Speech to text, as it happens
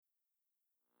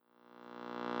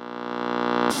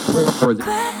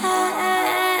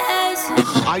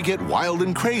I get wild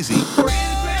and crazy.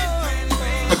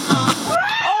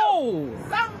 Oh!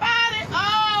 Somebody!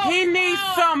 Oh! He needs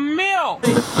some milk!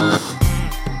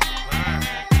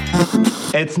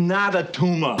 It's not a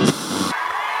tumor.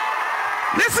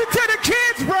 Listen to the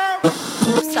kids, bro!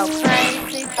 So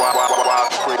crazy.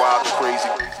 Wild, crazy.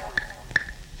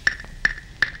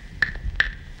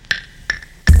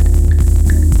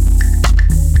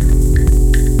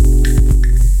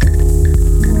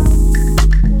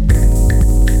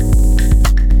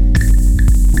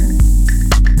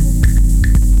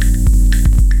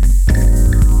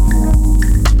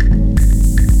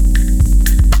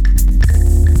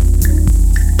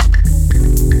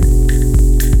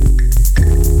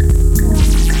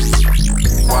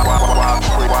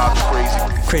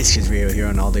 Crazy Kids Radio here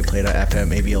on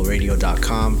alldayplay.fm,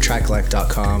 ablradio.com,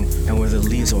 tracklife.com, and where the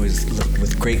leaves always look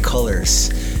with great colors,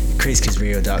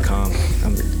 crazykidsradio.com.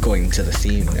 I'm going to the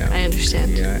theme now. I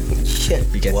understand. Yeah.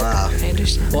 You get that? I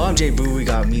understand. Well, I'm Jay Boo. We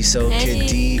got Miso, Kid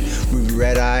D, Ruby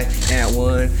Red Eye, Ant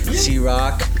One,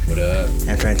 C-Rock. What up?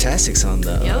 And Fantastic's on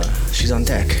the. She's on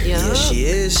deck. Yep. Yes, she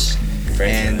is.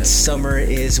 And summer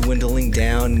is dwindling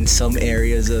down in some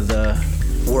areas of the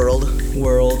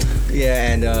world.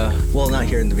 Yeah, and well, not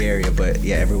here in the Bay Area, but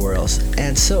yeah, everywhere else.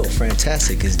 And so,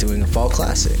 Fantastic is doing a fall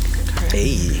classic.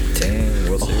 Hey, damn,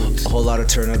 World Series. A whole lot of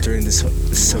turnout during this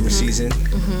summer season.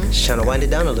 Just trying to wind it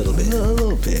down a little bit. A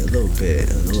little bit.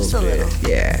 Just a little.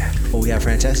 Yeah. Well, we have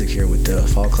Fantastic here with the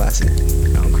fall classic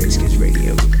on Crazy Kids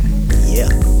Radio. Yeah.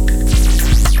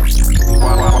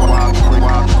 Wild, crazy.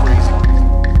 Wild, crazy.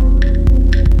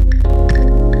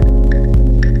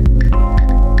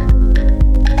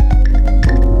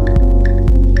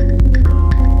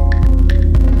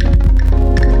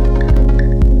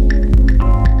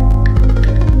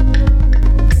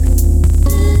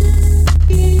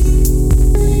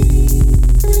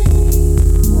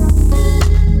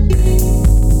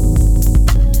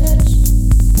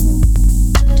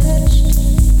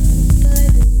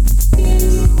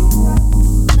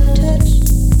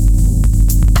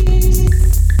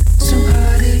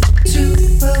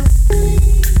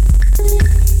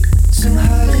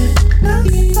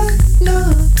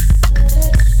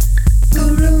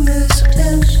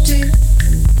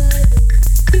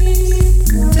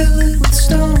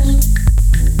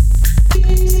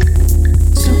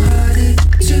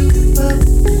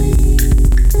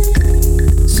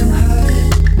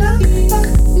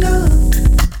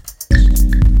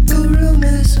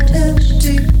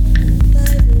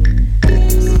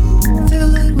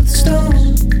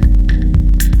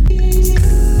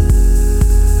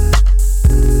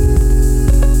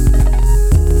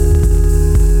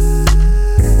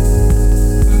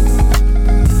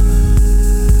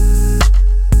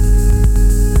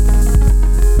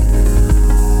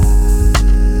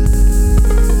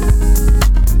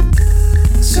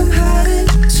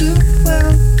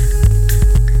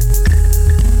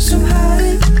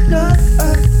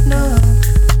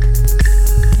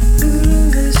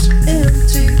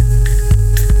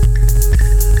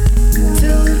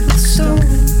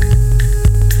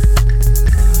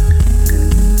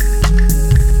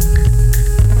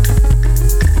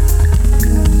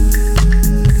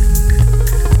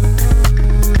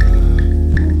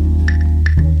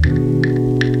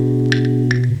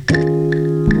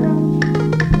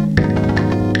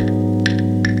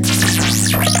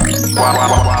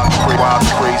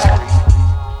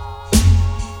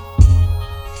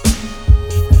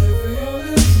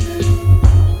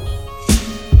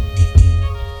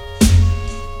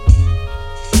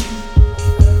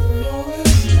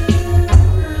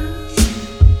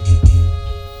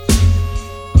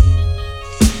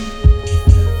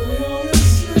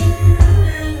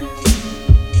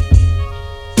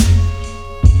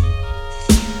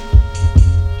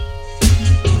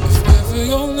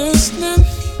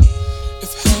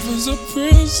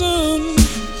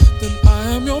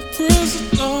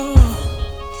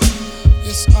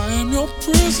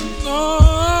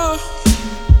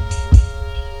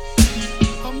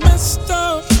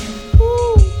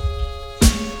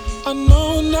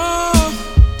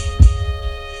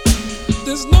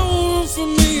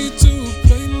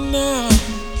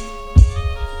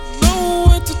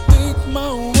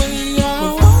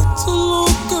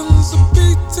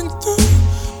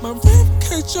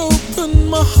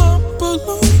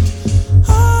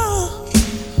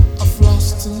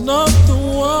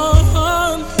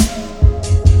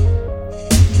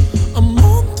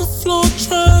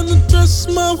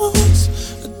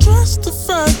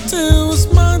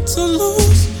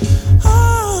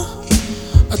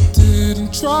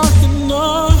 try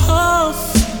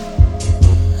enough.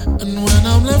 And when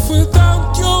I'm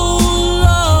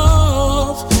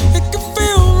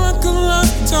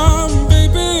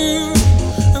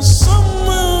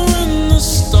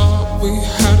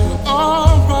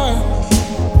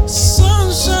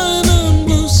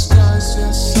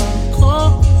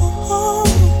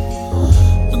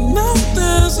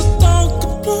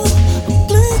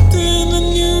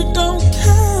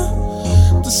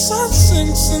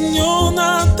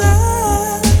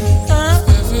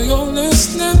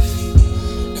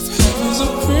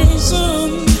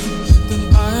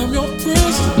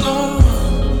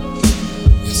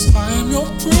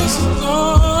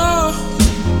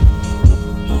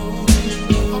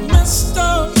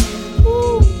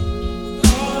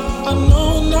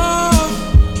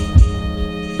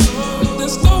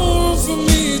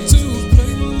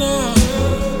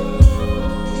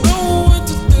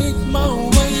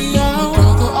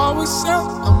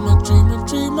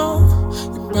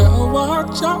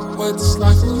watch out where this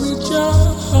life will lead ya.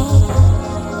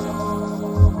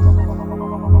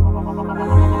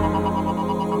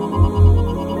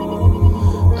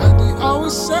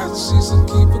 Always said she's a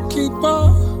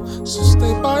keeper. She'll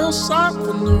stay by your side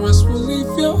when the rest will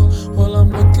leave you. While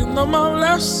I'm looking on my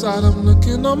left side, I'm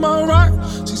looking on my right.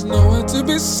 She's nowhere to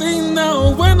be seen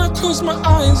now when I close my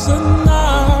eyes at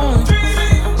night.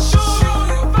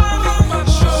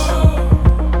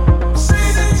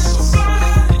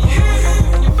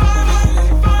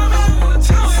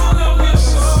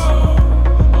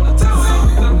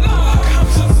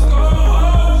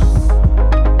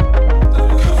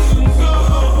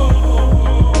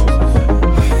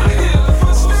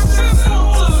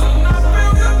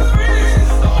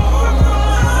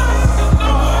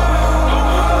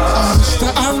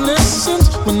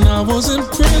 When I was in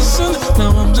prison,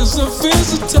 now I'm just a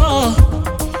visitor.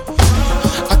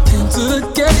 I came to the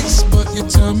gates, but you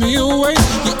turned me away.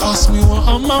 You asked me what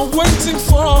am I waiting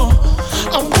for.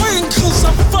 I'm waiting cause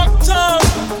I fucked up.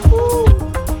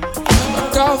 I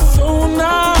got thrown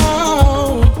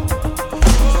out.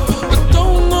 I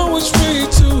don't know which way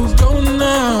to go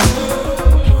now.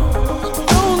 I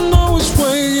don't know which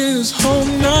way is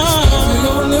home now. If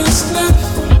you're listening,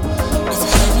 if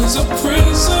heaven's a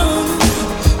prison,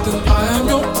 then I am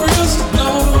your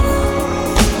prisoner.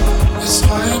 Yes,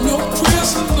 I am your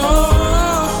prisoner.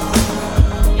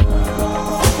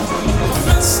 I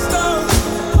messed up.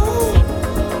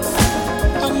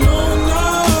 I know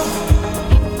now.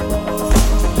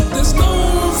 There's no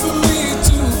room for me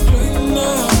to play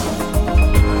now.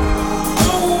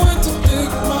 Nowhere to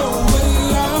dig my way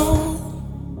out.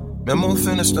 Memo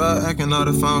finna start acting out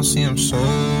if I don't see him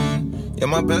soon. Yeah,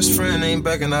 my best friend ain't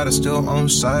backing out, it's still on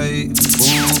site.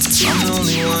 Ooh, I'm the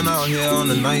only one out here on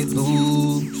the night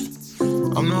loops.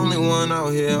 I'm the only one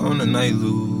out here on the night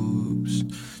loops.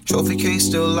 Trophy case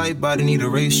still light, body need a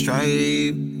race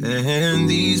stripe. And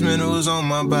these minerals on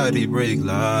my body break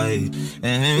light.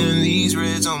 And these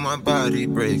reds on my body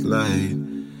break light.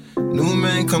 New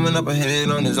man coming up ahead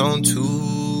on his own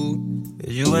too.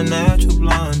 Is you a natural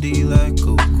blondie like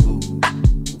Coco?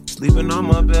 Sleeping on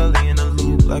my belly in a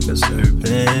loop like a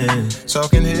serpent.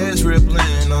 Talking heads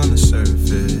rippling on the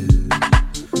surface.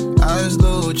 Eyes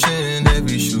low, chin,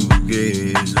 heavy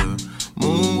shoegazer.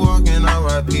 Moonwalking,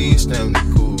 R.I.P. Stanley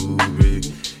Kubrick.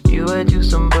 You had you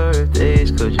some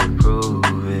birthdays, could you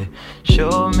prove it?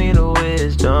 Show me the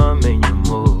wisdom in your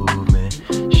movement.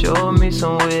 Show me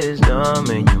some wisdom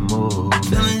in your movement.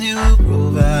 Feelings you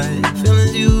provide,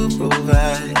 feelings you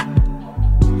provide.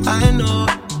 I know.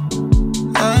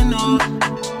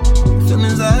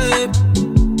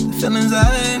 Feelings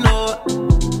I know.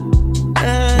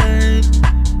 Hey.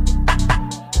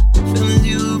 Feelings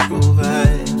you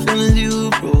provide, feelings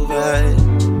you provide.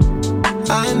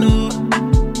 I know.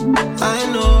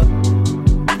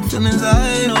 Feelings I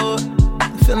know,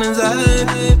 feelings I.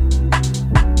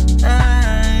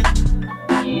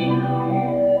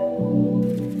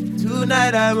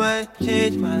 Tonight I might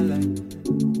change my life.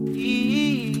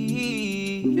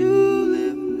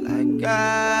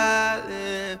 I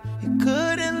live, you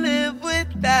couldn't live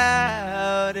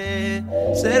without it.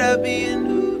 Said I'd be a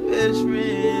new best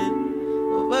friend,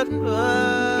 but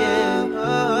yeah,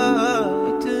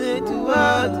 to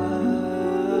others,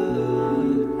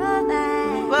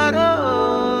 but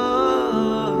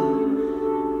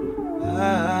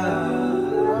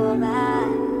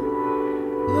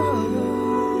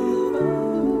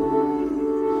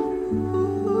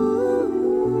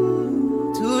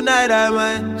tonight I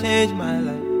might change my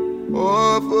life.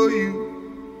 All for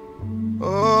you,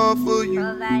 all for you.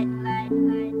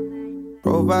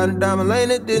 Provide a diamond lane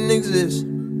that didn't exist.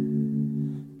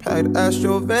 Packed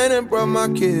Astro van and brought my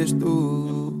kids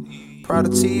through. Pride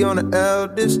of tea on the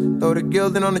eldest, throw the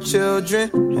gilding on the children.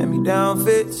 Hand me down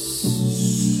fits.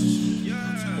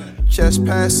 Chest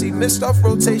pass, see missed off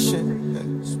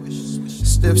rotation.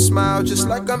 Stiff smile just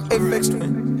like I'm Apex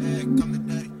Twin.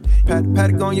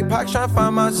 Paddock on your pocket, tryna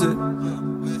find my zip.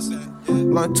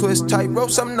 Blunt twist, tight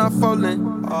ropes, I'm not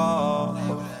falling.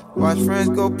 Watch friends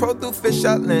go pro through fish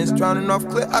out lens. Drowning off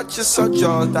cliff, I just saw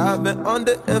jaws diving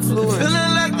under influence.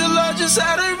 Feeling like the Lord just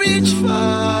had to reach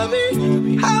for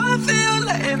me. How I feel,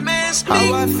 letting man speak.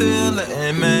 How I feel,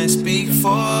 letting man speak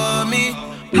for me.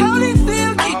 How they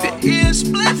feel, keep your ears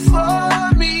split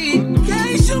for me.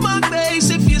 Gaze to my face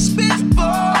if you spit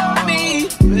for me.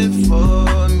 Spit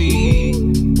for me.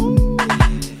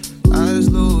 Eyes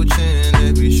low, chin,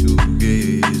 every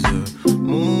shoegazer.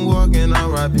 Moonwalking,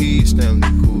 R.I.P. Stanley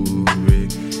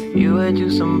Kubrick. You had you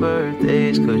some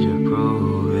birthdays, could you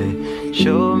prove it?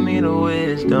 Show me the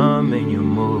wisdom in your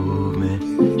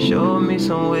movement. Show me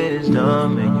some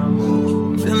wisdom in your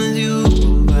move. Feelings you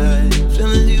provide,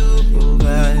 feelings you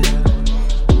provide.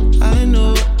 I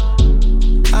know.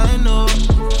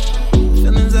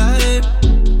 Feelings I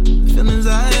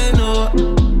know.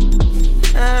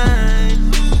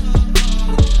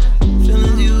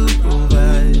 Feelings you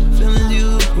provide, feelings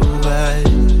you provide.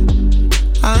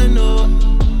 I know.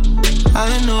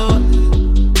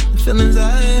 Feelings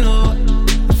I know,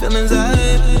 feelings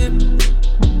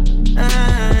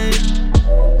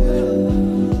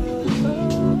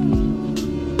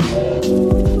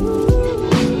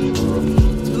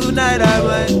tonight I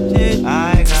might change.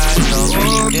 I got so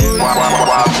many different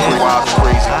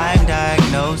I'm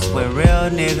diagnosed with real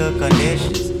nigga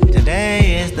conditions.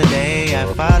 Today is the day I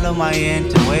follow my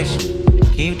intuition.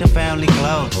 Keep the family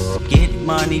close, get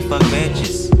money for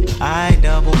bitches. I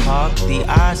double park the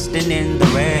Austin in the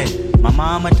red. My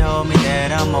mama told me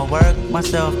that I'ma work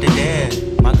myself to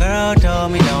death. My girl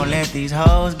told me don't let these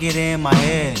hoes get in my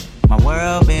head. My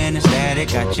world been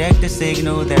static, I checked the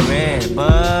signal that red.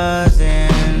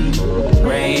 Buzzing,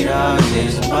 radars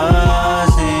is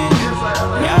buzzing.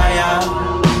 Yeah, yeah,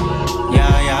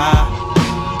 yeah, yeah,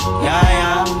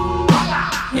 yeah,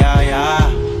 yeah,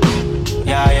 yeah,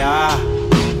 yeah, yeah.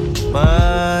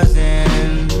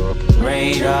 Buzzing,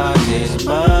 radars is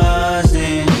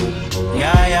buzzing.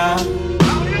 Yeah, yeah,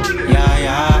 yeah,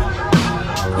 yeah,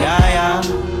 yeah,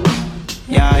 yeah,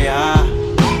 yeah,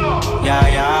 yeah,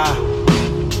 yeah.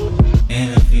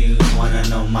 Interviews wanna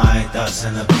know my thoughts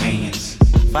and opinions.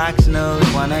 Fox News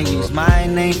wanna use my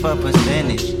name for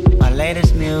percentage. My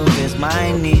latest news is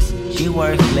my niece, she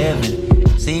worth living.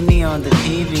 See me on the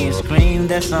TV and scream,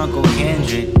 that's Uncle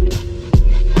Kendrick.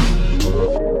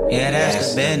 Yeah, that's the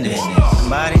business.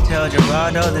 Somebody tell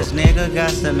Geraldo this nigga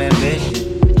got some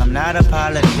ambition. I'm not a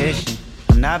politician,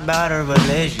 I'm not about a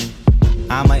religion.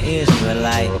 I'm an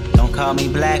Israelite, don't call me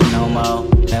black no more.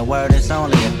 That word is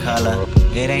only a color,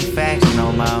 it ain't facts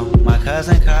no more. My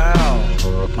cousin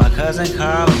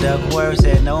Carl Duckworth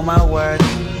said know my worth.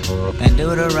 And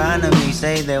Deuteronomy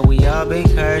say that we all been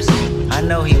cursed. I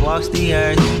know he walks the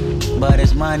earth, but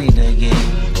it's money to get,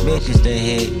 bitches to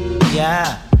hit.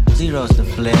 Yeah, zeros to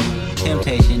flip,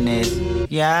 temptation is,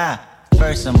 yeah.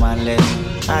 First on my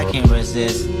list, I can't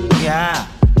resist, yeah.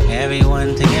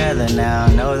 Everyone together now,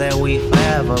 know that we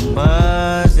forever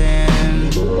buzzing.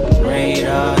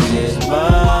 Radars is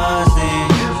buzzing.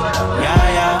 Yeah,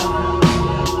 yeah,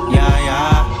 yeah,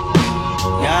 yeah,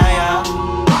 yeah,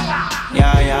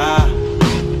 yeah, yeah,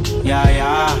 yeah,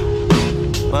 yeah.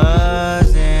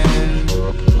 Buzzing.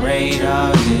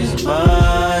 Radars is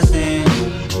buzzing.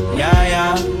 Yeah,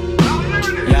 yeah,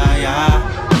 yeah, yeah,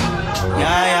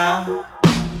 yeah,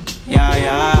 yeah,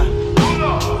 yeah,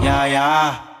 yeah,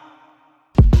 yeah.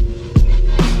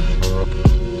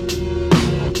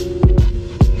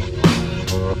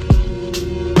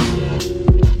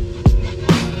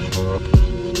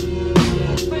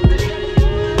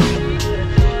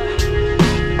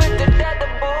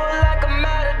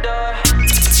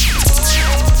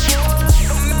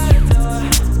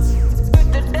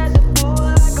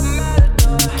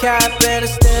 Cap and a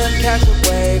stem, catch a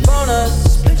wave on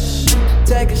us.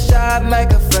 Take a shot,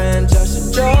 make a friend, just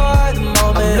enjoy the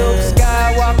moment. I'm Luke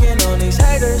Skywalking on these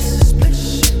haters.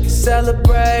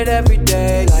 Celebrate every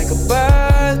day like a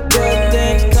birthday.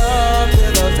 Things come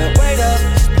to those that wait up.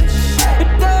 But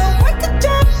don't wait to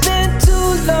jump in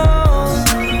too long.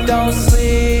 Don't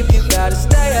sleep, you gotta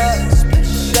stay up.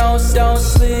 Don't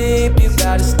sleep, you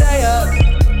gotta stay up.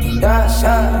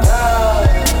 I'm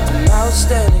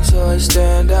outstanding, so I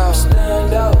stand out.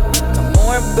 Got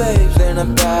more babes than a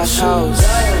bathhouse.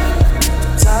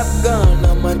 Top Gun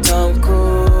on my Tom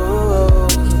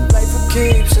Cruise. Play for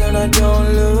keeps and I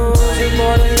don't lose. You're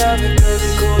more than love it, cause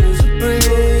it's cool as a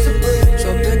breeze. So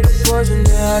pick a poison,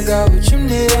 yeah, I got what you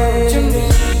need.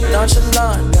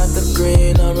 Nonchalant, got the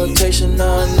green on rotation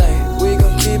all night. We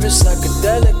gon' keep it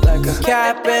psychedelic like a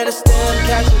cap and a stem,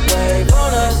 catch a wave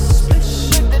on us.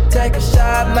 Take a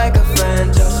shot, make a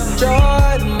friend, just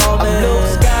enjoy the moment. I'm Luke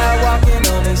Skywalking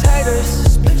on these haters.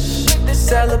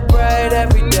 Celebrate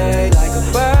every day like a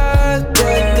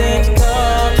birthday. Things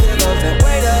come to those that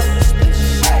wait up.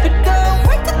 But don't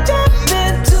wait to jump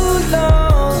in too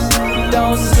long.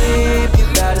 Don't sleep, you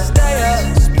gotta stay up.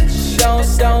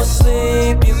 Don't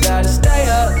sleep, you gotta stay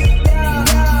up.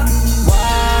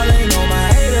 Wildin' on my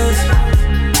haters.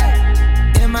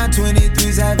 In my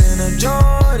 23s having a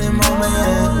Jordan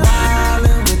moment.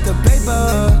 Wildin' with the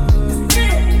paper.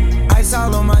 Ice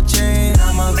all on my chain,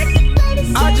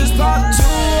 I just popped two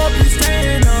up, you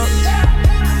staying up.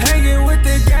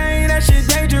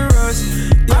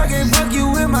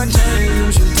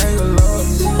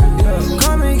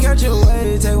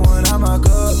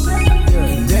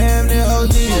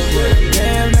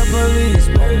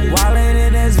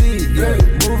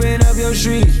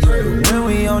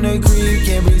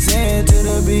 can breeze into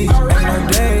the beat. Ain't no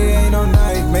day, ain't no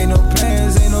night, make no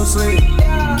plans, ain't no sleep.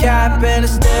 Cap in the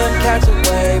stem, catch a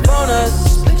wave on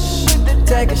us.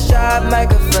 Take a shot, make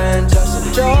a friend, just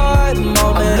enjoy the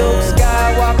moment. Luke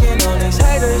Sky walking on these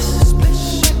haters.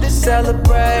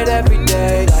 Celebrate every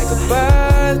day like a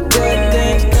birthday.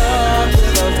 Things come to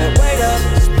those that wait up.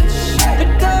 But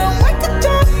don't wait to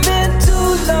jump in too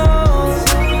long.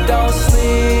 Don't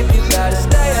sleep, you gotta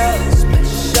stay up.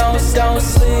 Don't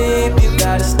sleep, you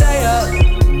gotta stay up.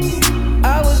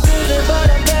 I was busy, but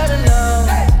I'm better now.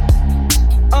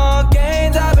 All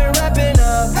games I've been wrapping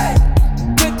up.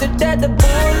 Quick to death the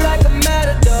bull like a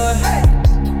matador.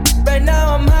 Right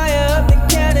now I'm higher up in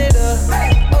Canada.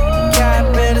 Cap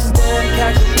in the stem,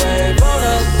 catch a wave on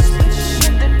us.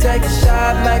 Take a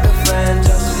shot, make a friend,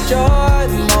 just enjoy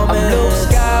the moment. Blue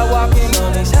sky walking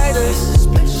on these haters.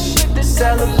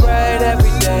 Celebrate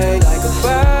every day like a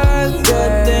birthday.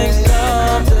 Good things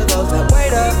come to those that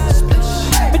wait up.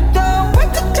 But don't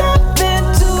wait to jump in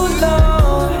too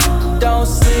long. Don't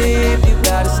sleep, you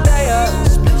gotta stay up.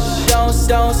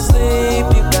 Don't sleep,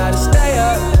 you gotta stay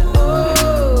up.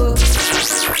 Ooh.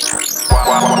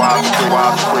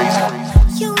 Wild crazy.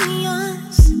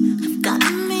 Unions have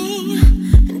gotten me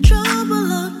in trouble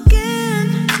again.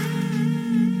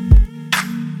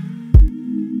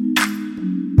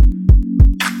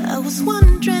 I was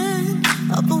wondering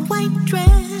of a white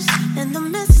dress and the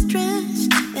mistress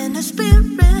and the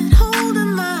spirit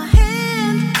holding my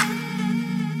hand.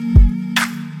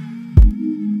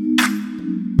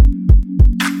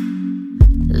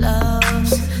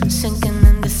 Love's sinking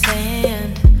in the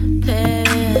sand.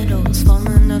 Petals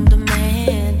falling on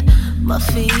demand. My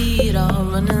feet are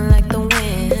running like the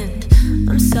wind.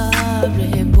 I'm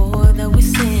sorry, boy, that we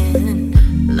sinned.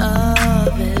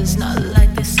 Love is not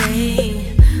like they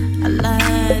say. I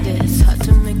lied, it's hard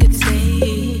to make it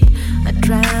stay. I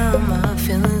drown my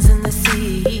feelings in the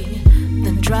sea,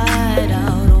 then dried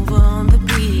out over on the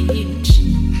beach.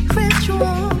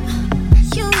 Ritual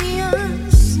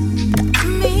unions got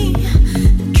me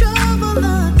in trouble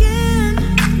again.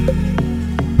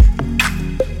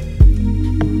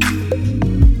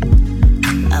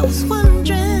 I was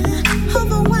wondering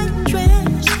of a white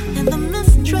dress and the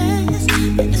mistress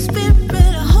and the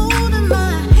spirit holding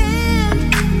my hand.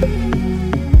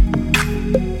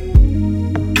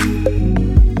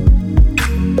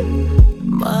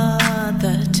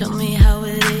 Mother, tell me how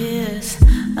it is.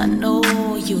 I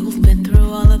know you've been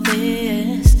through all of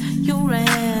this. You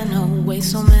ran away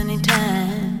so many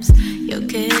times. Your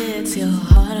kids, your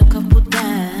heart a couple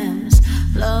times.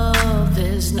 Love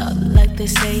is not like they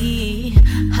say.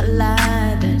 I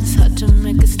lied, it's hard to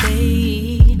make it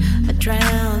stay. I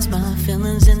drowned my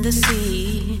feelings in the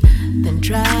sea, then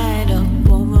dried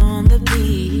up over on the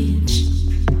beach.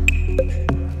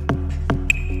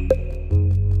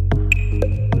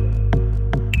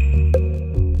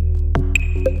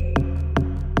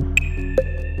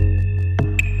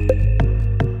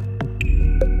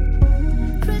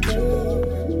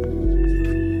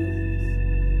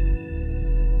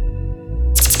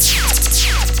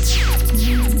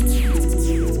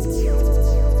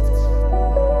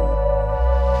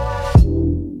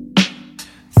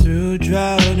 Through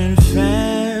drought and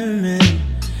famine,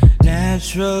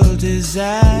 natural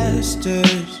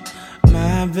disasters,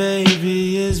 my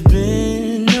baby has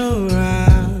been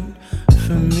around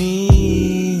for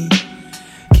me.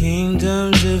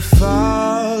 Kingdoms are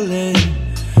falling,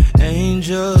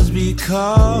 angels be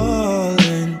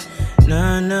calling.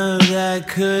 None of that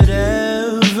could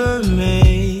ever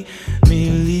make me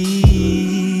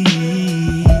leave,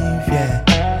 yeah.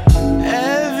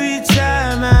 Every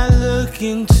time I look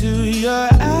into your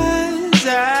eyes,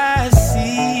 I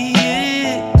see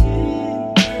it.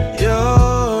 You're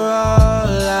all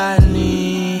I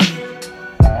need.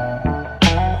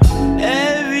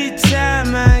 Every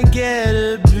time I get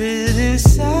a bit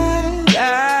inside,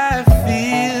 I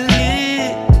feel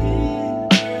it.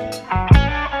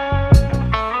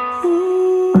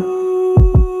 Ooh.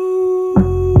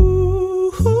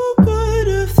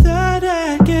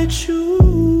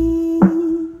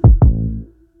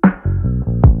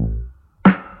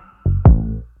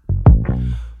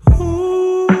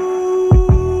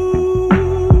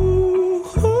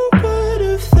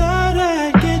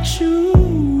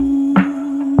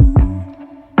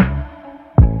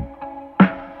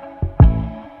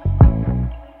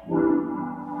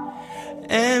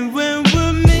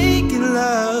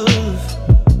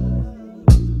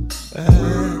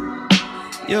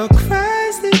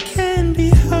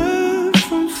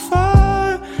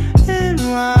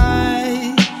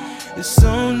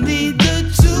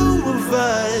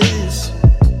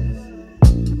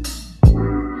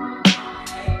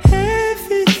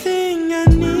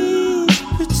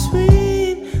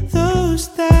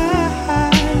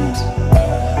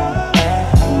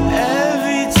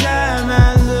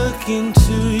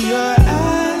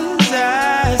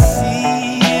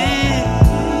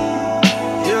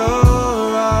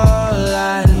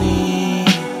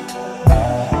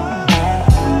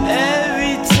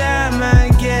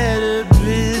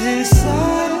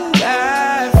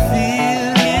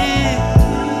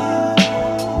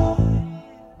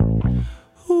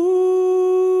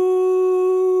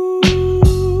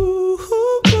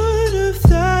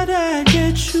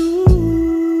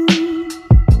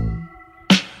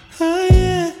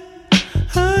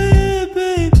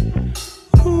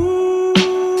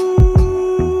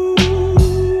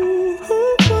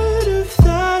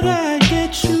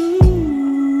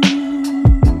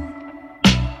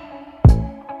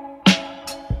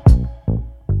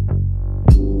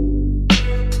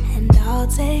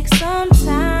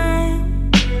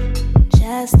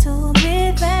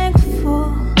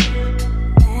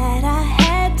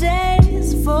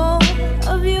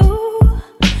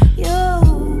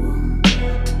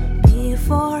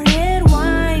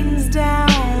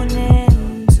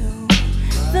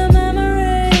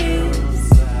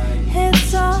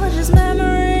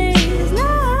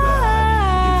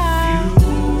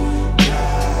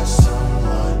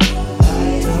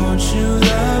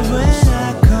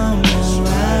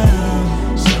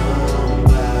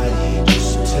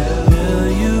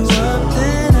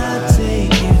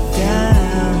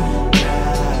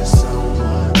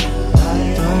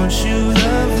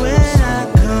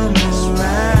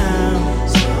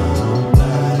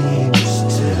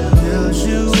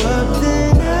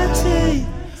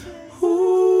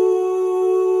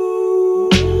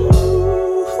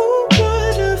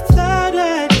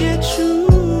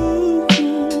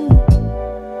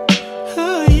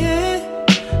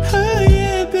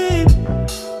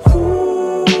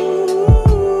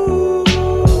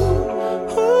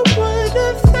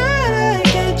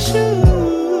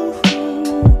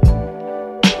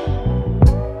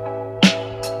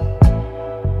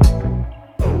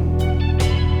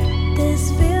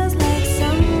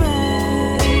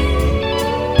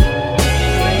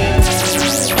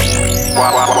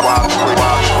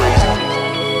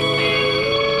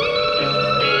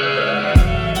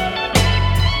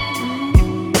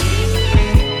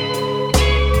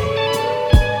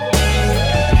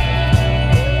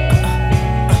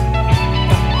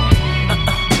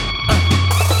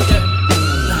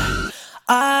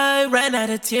 I ran out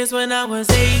of tears when I was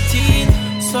 18,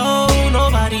 so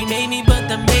nobody made me but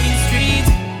the main streets.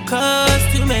 Cause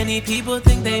too many people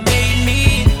think they made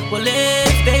me. Well,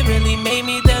 if they really made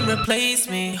me, then replace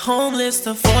me. Homeless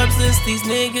to Forbes list, these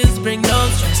niggas bring no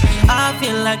stress. I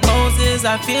feel like Moses,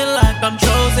 I feel like I'm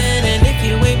chosen. And if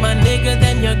you ain't my nigga,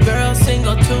 then your girl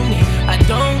single to me. I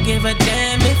don't give a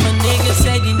damn if a nigga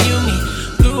said you knew me.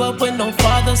 Grew up with no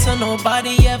father, so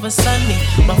nobody ever son me.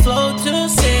 My flow too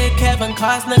sick, Kevin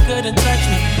Costner couldn't touch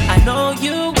me. I know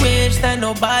you wish that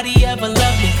nobody ever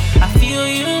loved me. I feel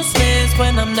useless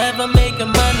when I'm never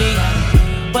making money.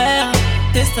 Well,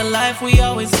 this the life we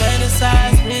always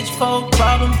fantasize. Rich folk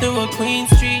problem through a Queen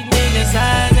Street nigga's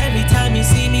eyes. Every time you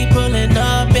see me pulling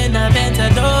up in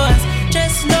Aventadors,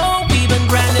 just know we been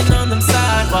grinding on them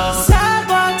sidewalks.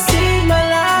 Sidewalks see my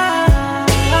life.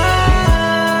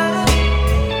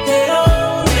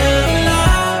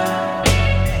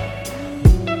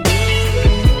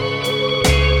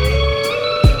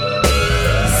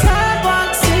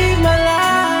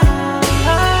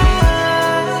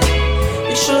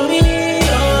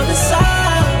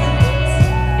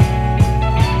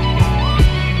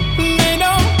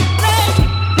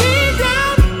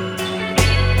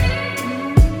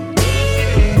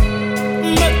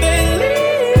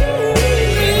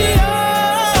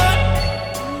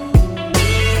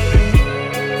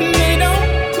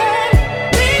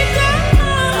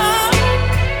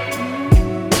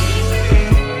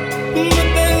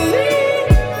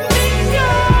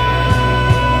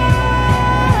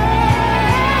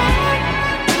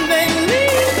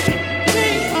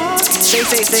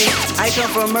 I come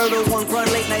from murder, one run,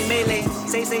 late night melee.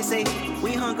 Say,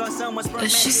 we hung on so much.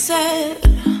 She said,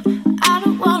 I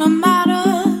don't wanna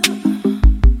matter.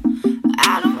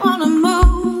 I don't want a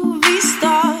movie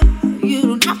star. You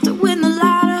don't have to win the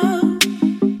lotto.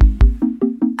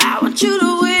 I want you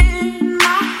to win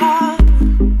my heart.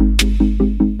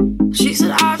 She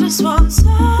said, I just want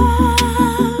someone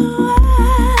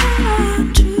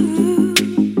true.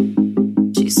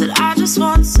 She said, I just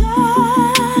want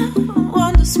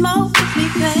someone to smoke with me,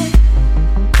 babe.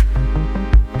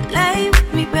 Lay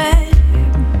with me, babe.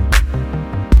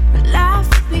 Laugh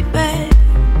with me, babe.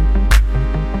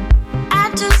 I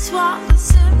just want the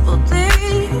simple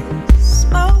things.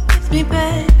 Smoke with me,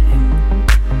 babe.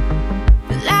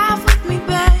 Laugh with me,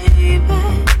 baby.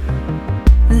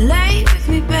 Lay with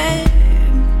me, babe.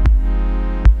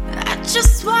 I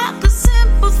just want the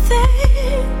simple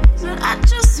things. And I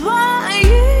just want you.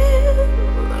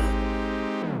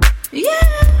 Yeah,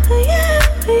 yeah,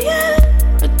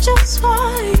 yeah. I just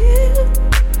want you.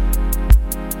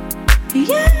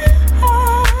 Yeah.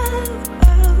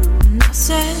 And I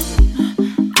said,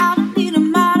 I don't need a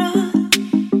matter.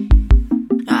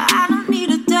 No, I don't need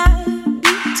a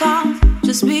debutante.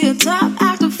 Just be a top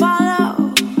act to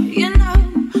follow. You know,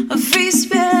 a free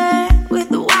spirit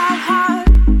with a wild heart.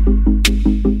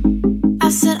 I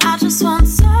said, I just want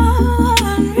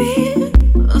someone real,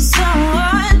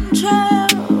 someone true.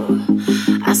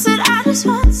 I said, I just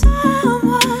want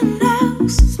someone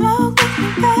else. Smoke with me,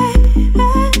 baby.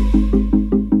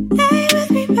 Lay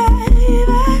with me,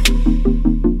 baby.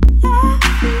 Laugh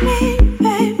with me,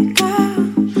 baby girl.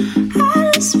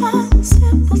 I just want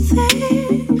simple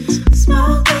things.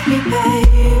 Smoke with me, baby.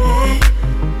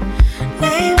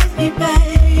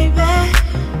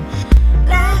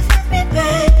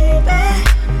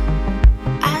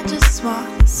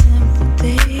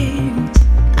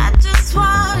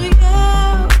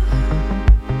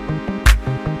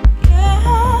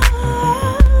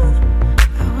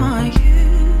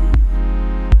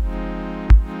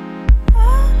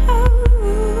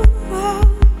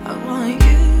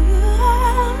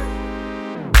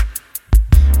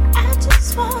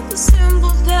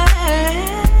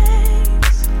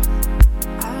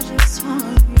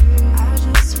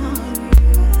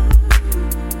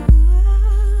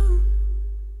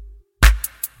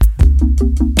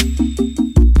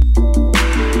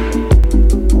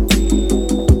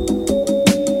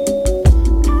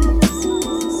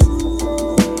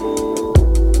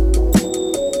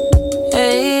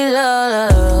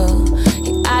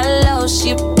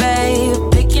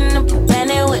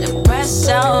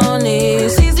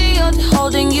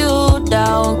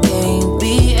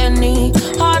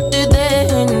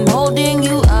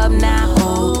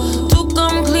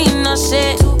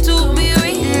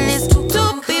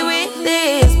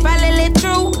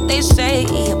 they say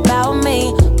about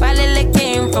me. Probably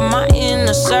came from my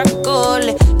inner circle.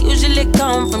 It usually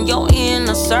come from your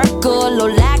inner circle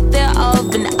or lack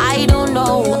thereof, and I don't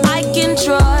know who I can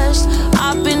trust.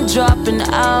 I've been dropping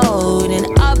out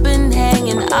and I've been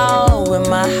hanging out with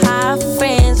my high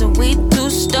friends, and we too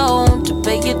stoned to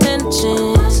pay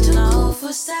attention.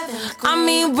 I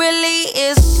mean, really,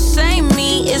 it's same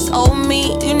me, it's old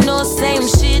me, you know, same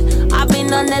shit. I've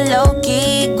been on the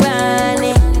low-key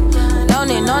grinding,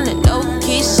 on the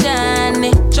low-key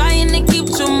shining, trying to keep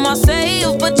to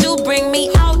myself, but you bring me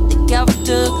out the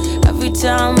character every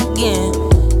time again.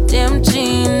 Damn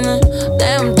Gina,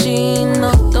 them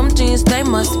jeans, they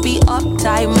must be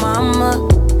uptight, mama.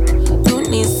 You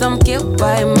need some get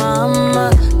right,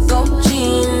 mama. Go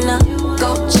Gina,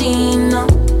 go Gina.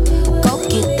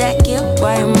 Get that, get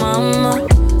right, mama.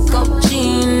 Go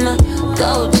Gina,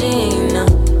 go Gina.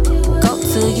 Go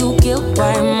till you get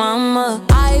right, mama.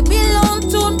 I belong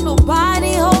to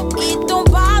nobody, hope it don't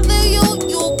bother you.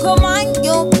 You come mind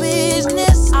your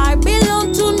business. I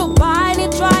belong to nobody,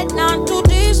 try not to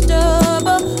disturb.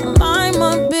 Mind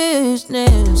my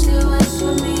business. It was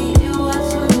for me, it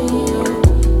was for me.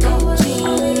 Go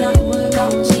Gina, go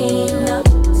Gina.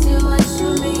 It was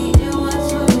for me, it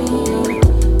was for me.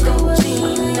 Go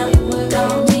Gina, go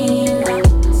Gina.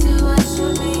 It was for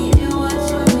me, it was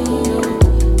for me.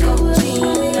 Go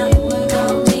Gina, go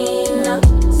Gina.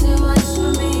 It was for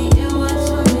me, it was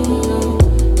for me.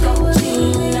 Go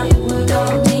Gina, go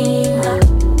Gina.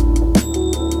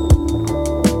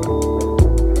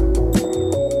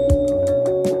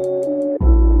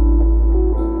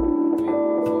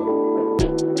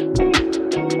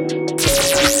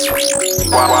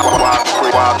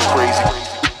 Wild crazy.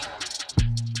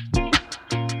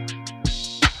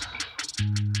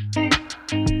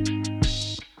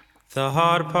 The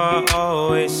hard part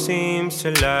always seems to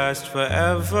last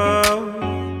forever.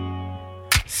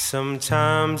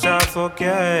 Sometimes I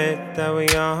forget that we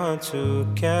are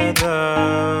together.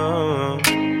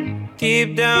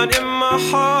 Deep down in my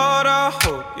heart, I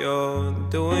hope you're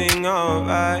doing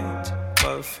alright.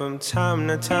 But from time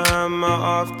to time, I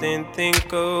often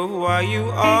think of why you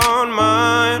aren't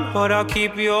mine. But I'll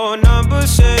keep your number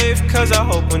safe, cause I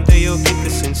hope one day you'll get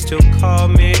the sense to call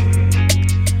me.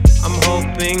 I'm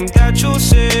hoping that you'll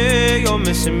say you're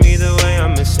missing me the way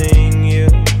I'm missing you.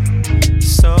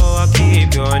 So I'll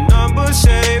keep your number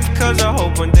safe, cause I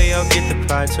hope one day I'll get the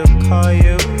pride to call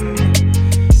you,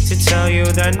 to tell you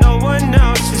that no one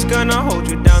else is gonna hold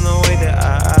you down the way that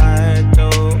I do.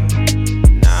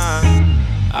 Nah,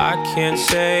 I can't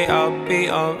say I'll be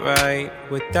alright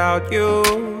without you,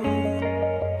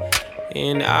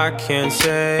 and I can't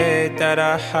say that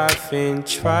I haven't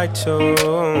tried to,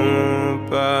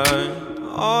 but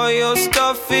all your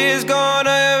stuff is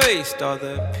gonna erase all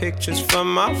the pictures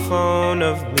from my phone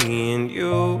of me and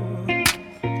you.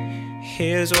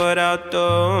 Here's what I'll do,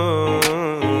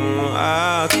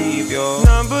 I'll keep your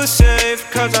number safe,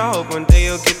 cause I hope one day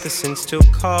you'll get the sense to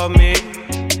call me.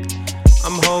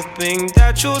 I'm hoping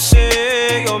that you'll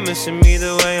say you're missing me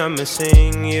the way I'm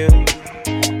missing you.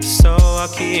 So I'll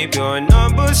keep your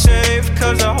number safe,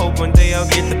 cause I hope one day I'll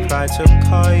get the pride to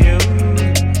call you,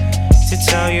 to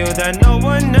tell you that no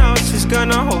one else is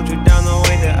gonna hold you down the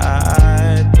way that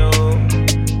I do.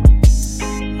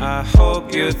 I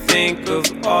hope you think of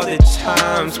all the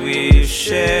times we've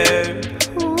shared.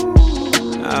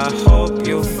 I hope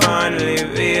you finally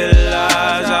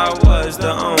realize I was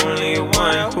the only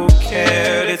one who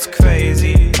cared. It's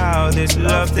crazy how this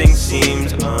love thing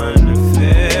seems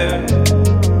unfair.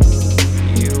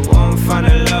 Find a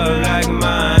love like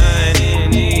mine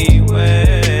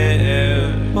anywhere.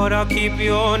 But I'll keep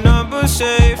your number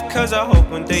safe, cause I hope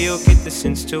one day you'll get the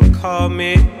sense to call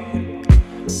me.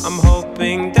 I'm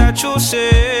hoping that you'll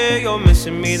say you're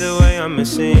missing me the way I'm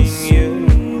missing you.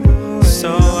 So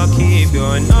I'll keep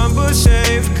your number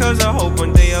safe, cause I hope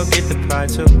one day I'll get the pride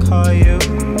to call you,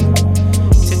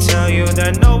 to tell you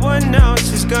that no one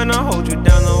else is gonna hold you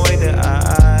down the way that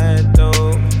I do.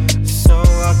 So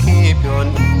I'll keep your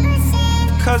number,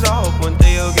 cause I hope one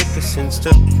day you'll get the sense to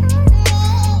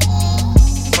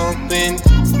open.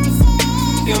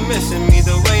 You're missing me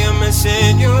the way I'm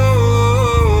missing you.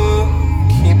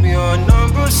 Keep your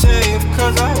number safe,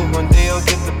 cause I hope one day you'll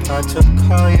get the pride to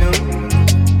call you,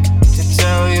 to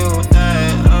tell you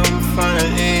that I'm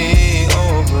finally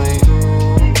over you.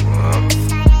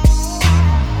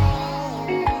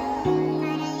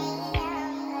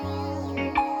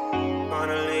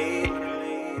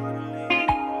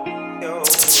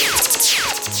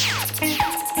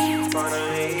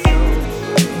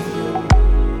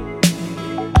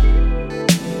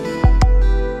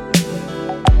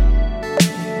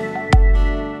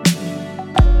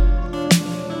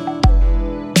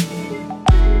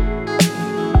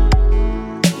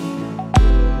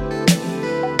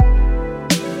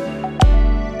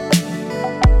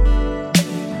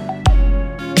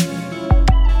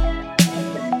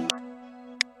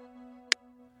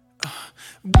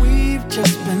 We've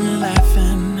just been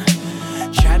laughing,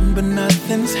 chatting, but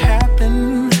nothing's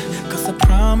happened. Cause I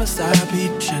promise I'll be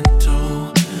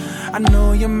gentle. I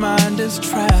know your mind is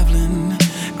traveling.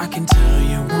 I can tell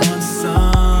you want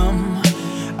some.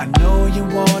 I know you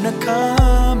wanna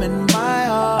come in my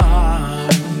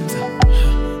arms.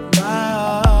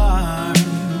 My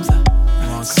arms.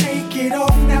 Take it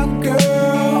off now,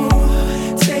 girl.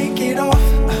 Take it off.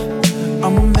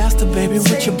 I'm a master, baby,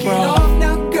 with your bra. Take it off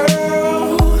now,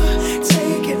 girl.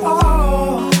 Take it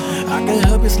off. I can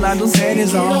help you slide those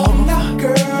panties off. Take it off now,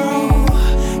 girl.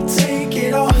 Take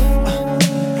it off.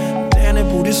 Damn, that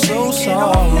booty's so soft. Take it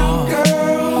off now,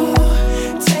 girl.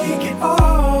 Take it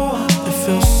off. It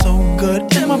feels so good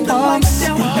in my palms,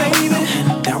 baby.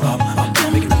 And down, up,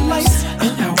 make the lights.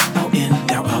 And down, out, in,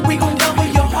 down, up. We gon' double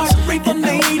your heart rate,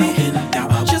 lady. And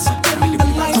down, up, just dim the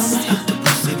lights. Hit the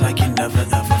pussy like you never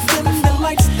ever felt. Dim the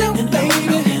lights down,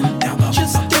 baby. And down, up,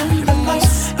 just dim the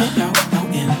lights. And down, out,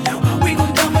 in, down, up. We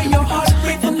gon' double your heart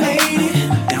rate, lady.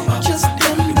 And down, up, just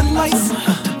dim the lights.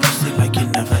 Hit the pussy like you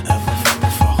never ever felt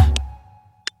before.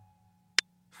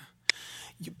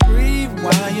 You breathe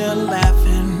while you're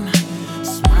laughing,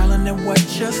 smiling at what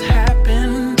just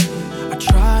happened. I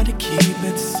try to keep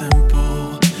it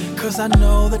simple, cause I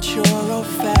know that you're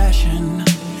old-fashioned.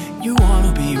 You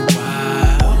wanna be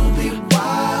wild, you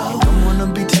don't wanna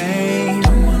be tame,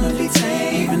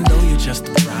 even though you're just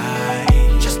a ride,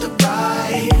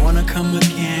 you wanna come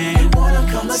again,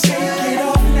 Take it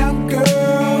off now,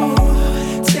 girl,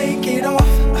 take it off.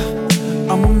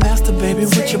 I'm a master, baby,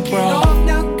 with your bra. Take it off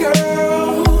now,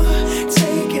 girl,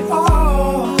 take it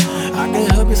off. I can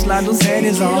help you slide those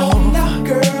panties off. Now,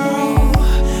 girl,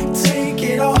 take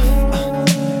it off.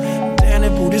 Damn,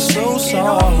 that booty's so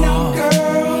soft. Now,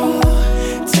 girl,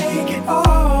 take it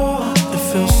off. It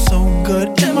feels so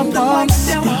good in my palms,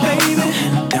 baby.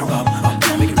 And down, up,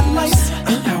 make the lights.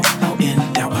 And down, out, in,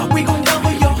 down, up. We gon'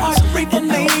 double your heart rate,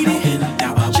 lady. And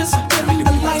down, up, just dim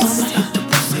the lights. Hit the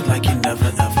pussy like you never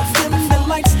ever felt. Dim the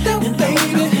lights down,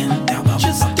 baby. And down, up,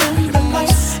 just dim the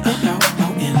lights. And down,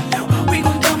 out, in, down, up. We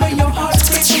gon' double your heart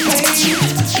rate, lady.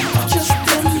 Just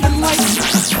dim the lights.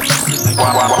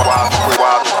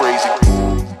 Wild, crazy.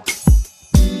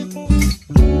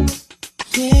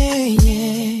 Yeah,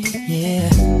 yeah, yeah.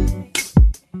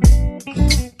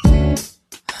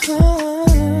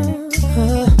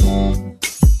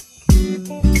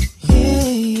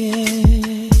 Yeah,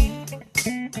 yeah.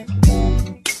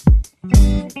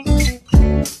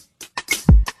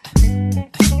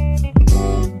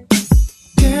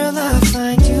 Girl, I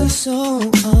find you so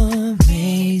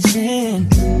amazing.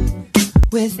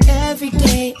 With every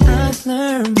day I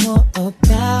learn more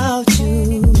about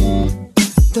you.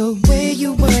 The way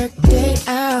you work day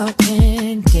out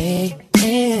and day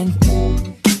in,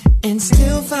 and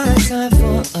still find time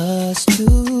for us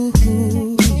too.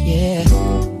 Yeah,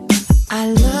 I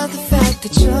love the fact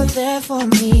that you're there for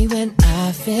me when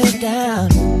I feel down,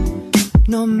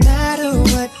 no matter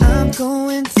what I'm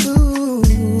going through.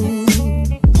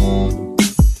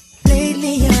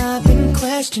 Lately I've been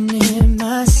questioning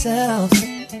myself.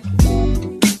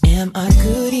 Am I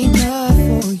good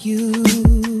enough for you?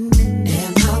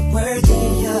 Am I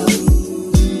worthy of?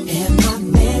 Am I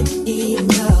man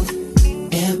enough?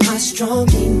 Am I strong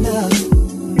enough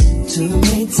to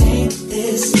maintain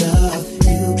this love?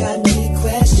 You got me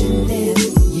questioning,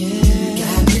 yeah.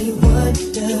 Got me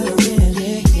wondering,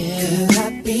 yeah, yeah. Could I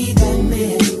be that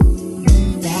man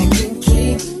that can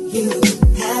keep you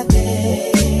happy?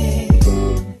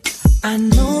 I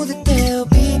know that there'll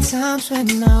be times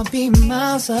when I'll be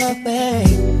miles away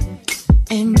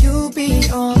and you'll be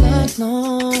all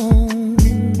alone.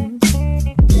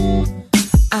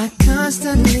 I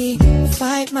constantly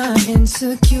fight my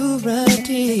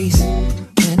insecurities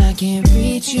when I can't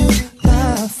reach you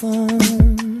by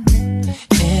phone.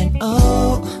 And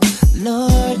oh,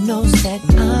 Lord knows that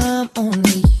I'm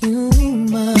only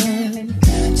human.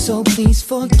 So please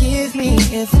forgive me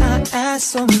if I ask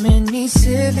so many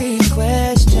silly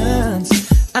questions.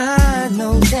 I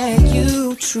know that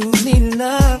you truly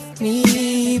love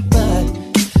me, but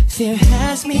fear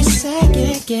has me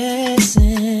second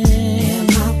guessing. Am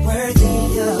I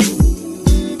worthy of?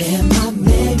 Am I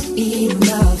man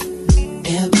enough?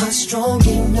 Am I strong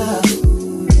enough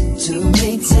to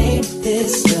maintain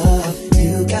this love?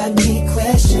 You got me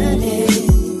questioning,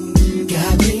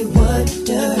 got me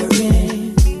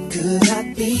wondering, could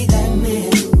I be that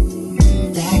man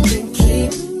that can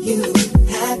keep you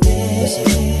happy?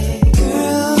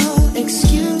 Girl,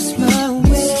 excuse my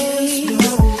way,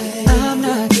 I'm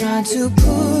not trying to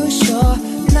push your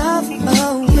love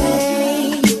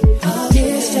away.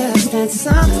 It's just that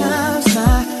sometimes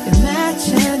my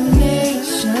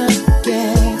imagination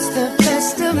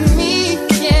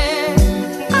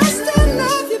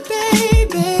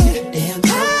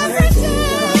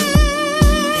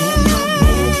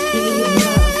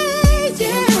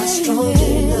strong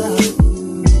enough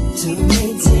to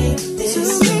maintain this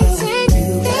love. You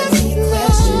got me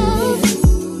questioning,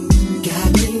 got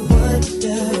me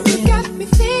wondering, got me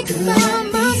thinking about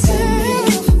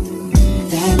myself.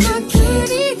 That I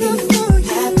can't even for you.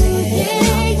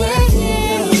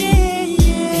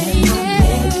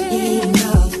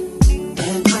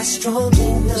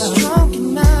 Strong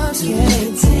enough to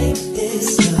maintain this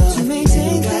love. To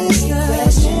maintain this love.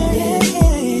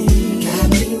 Got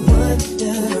me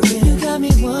wondering. You got me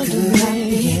wondering. Could I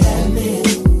be that man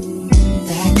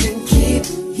that can keep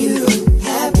you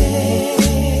happy?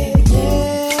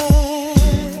 Yeah.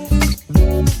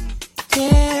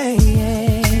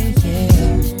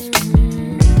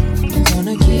 I'm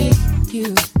gonna keep you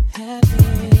happy.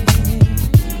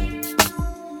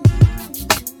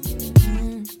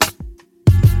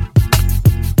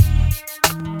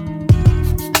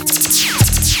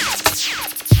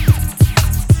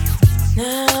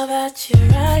 Now that you're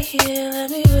right here, let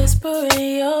me whisper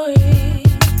in your ear.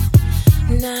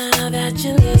 Now that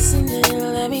you're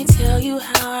listening, let me tell you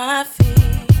how I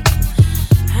feel.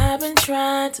 I've been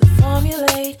trying to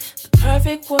formulate the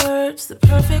perfect words, the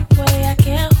perfect way. I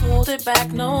can't hold it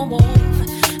back no more.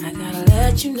 I gotta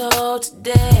let you know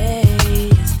today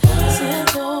is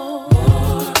simple.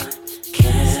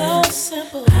 It's so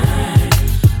simple. I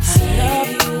love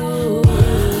you.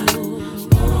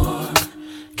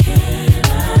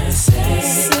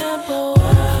 Simple,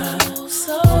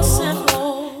 so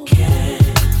simple.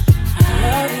 I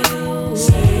love you.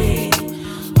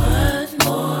 What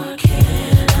more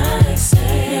can I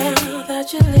say? Now that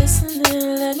you're listening,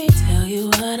 let me tell you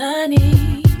what I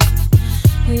need.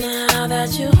 Now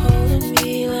that you're holding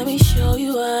me, let me show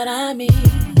you what I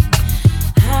mean.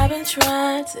 I've been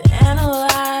trying to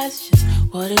analyze just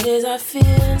what it is I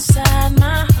feel inside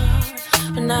my heart,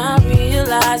 but now I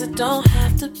realize it don't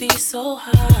have to be so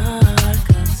hard.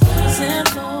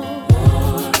 Simple,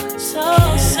 so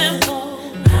simple.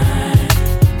 I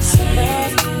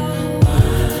love you.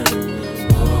 What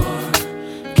more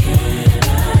can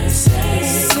I say?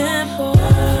 Simple,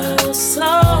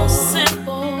 so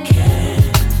simple.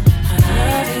 I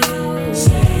love you.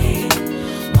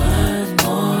 What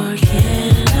more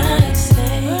can I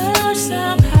say? Words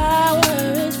have power,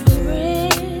 it's for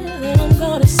real, and I'm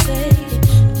gonna say it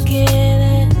again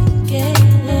and again.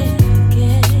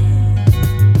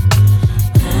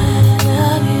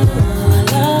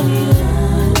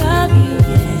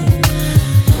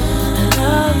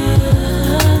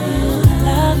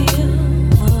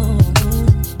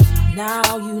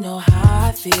 Now you know how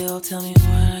I feel. Tell me,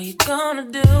 what are you gonna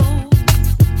do?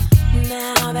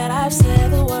 Now that I've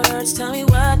said the words, tell me,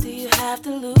 what do you have to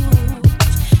lose?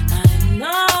 I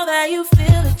know that you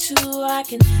feel it too. I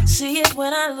can see it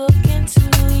when I look into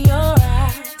your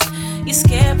eyes. You're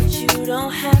scared, but you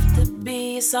don't have to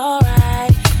be. It's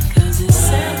alright, 'cause it's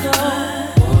simple.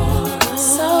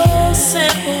 So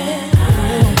simple.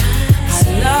 I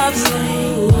love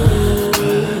you.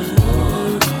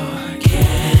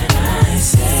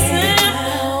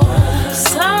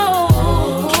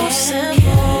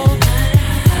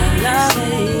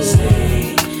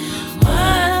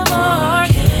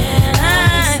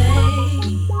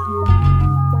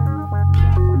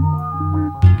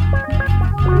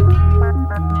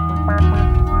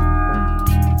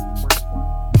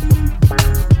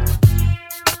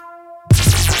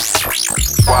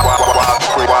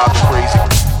 Wild, crazy.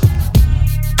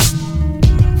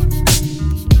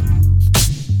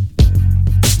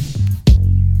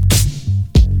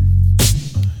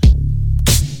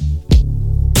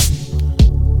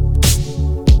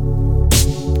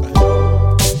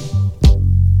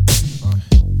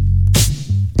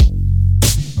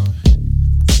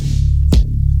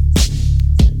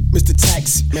 Mr.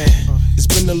 Taxi Man, it's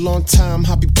been a long time,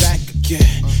 I'll be back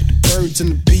again. The birds and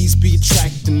the bees be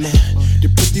attracting them. They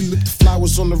pretty little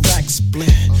flowers on the racks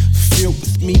blend. Filled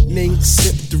with meaning,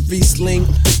 sip the Riesling.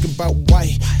 I'm thinking about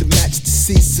white to match the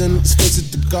season. Let's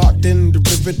visit the garden, the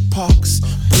river, the parks.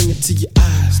 Bring it to your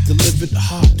eyes, deliver the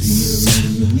heart. Do you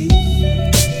remember me?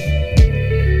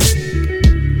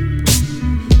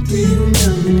 Do you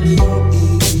remember me?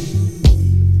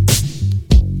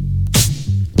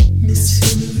 Miss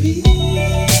Hillary.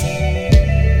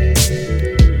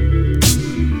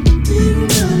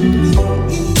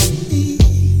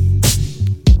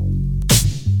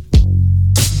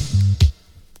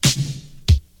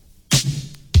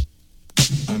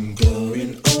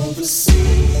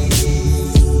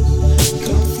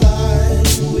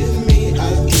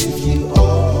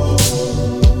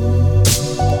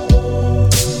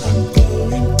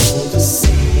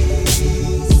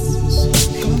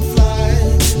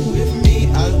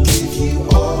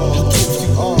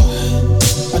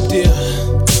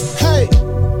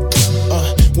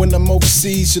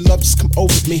 overseas, your love just come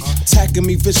over me. Attacking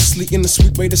me viciously in the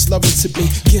sweet way that's loving to me.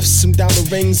 Gifts, some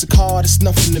diamond rings, a car, that's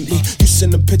nothing to me. You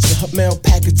send a picture, her mail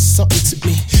package, something to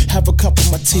me. Have a cup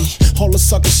of my tea, all the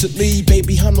suckers should leave.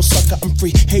 Baby, I'm no sucker, I'm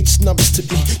free. Hate just numbers to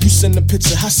me. You send a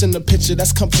picture, I send a picture,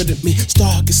 that's comforting me.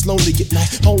 Star gets lonely at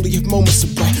night, only if moments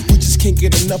are bright. We just can't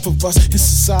get enough of us, it's a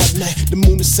side night. The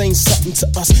moon is saying something to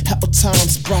us, how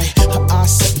time's bright. Her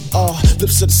eyes set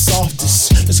lips are the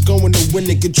softest. Let's go in the wind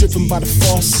and get driven by the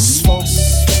faucets.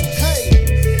 Hey,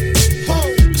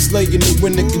 it's late in the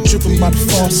wind and get driven by the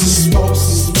faucets.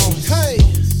 Hey,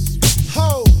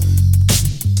 ho.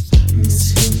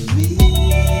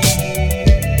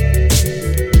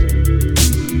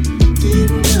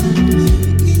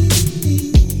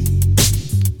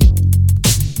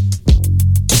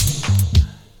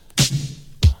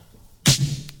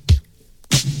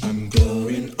 I'm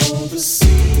going overseas.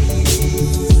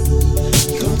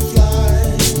 Come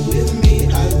fly with me,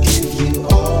 I'll give you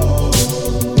all.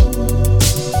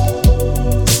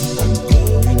 I'm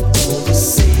going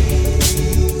overseas.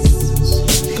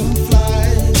 Come fly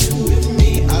with me,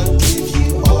 I'll give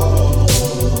you all.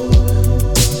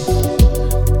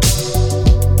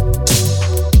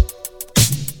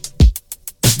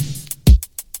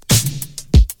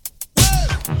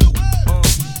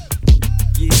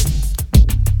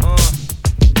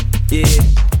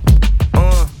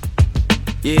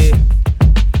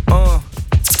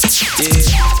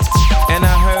 And I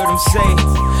heard him say,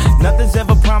 nothing's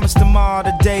ever promised tomorrow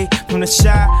today. From the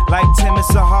shy, like Tim,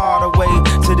 it's a harder way.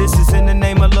 So this is in the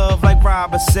name of love, like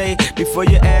Robert say. Before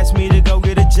you ask me to go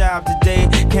get a job today,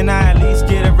 can I at least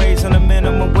get a raise on the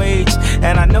minimum wage?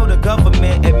 And I know the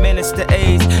government administer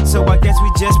AIDS, so I guess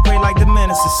we just pray like the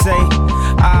minister say.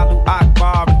 Alu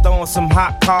Akbar and throwing some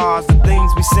hot cars. The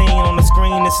things we seen on the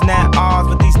screen, it's not ours.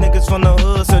 But these niggas from the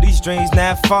hood, so these dreams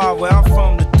not far. Where I'm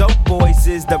from, the dope boys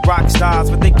is the rock stars,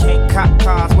 but they can't cop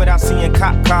cars without seeing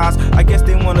cop cars. I guess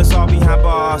they want us all behind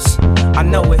bars. I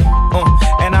know it,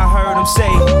 and I heard him say,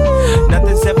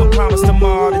 nothing's ever promised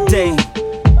tomorrow today.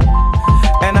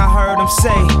 And I heard him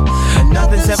say,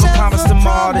 nothing's ever promised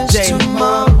tomorrow today.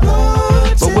 But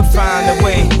we'll find a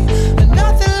way.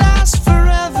 Nothing lasts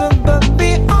forever, but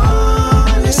be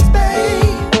honest,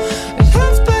 babe. It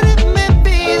hurts, but it may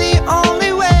be the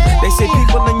only way. They say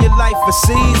people in your life for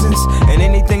seasons, and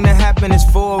anything that happen is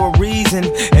for a reason.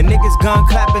 And niggas gun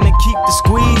clapping and keep the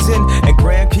squeezing, and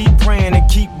grand keep praying and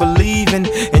keep believing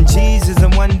in Jesus.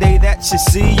 And one day that you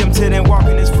see him, till then walk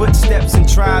in his footsteps and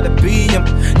try to be him.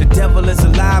 The devil is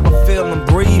alive, I feel him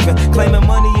breathing. Claiming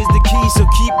money is the key, so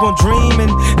keep on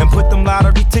dreaming. And put them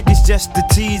lottery tickets just to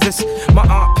tease us. My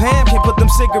Aunt Pam can't put them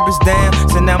cigarettes down,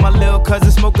 so now my little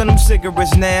cousin smoking them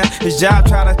cigarettes now. His job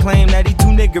try to claim that he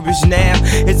too niggerish now.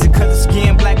 Is it cause his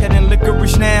skin blacker than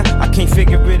licorice now? I can't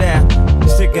figure it out, I'm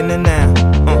sticking it now.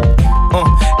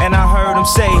 And I heard him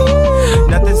say,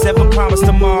 nothing's ever promised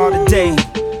tomorrow today.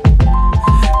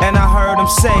 And I heard him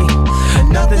say,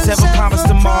 nothing's ever promised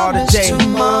tomorrow today.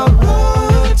 But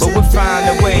we'll find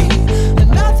a way.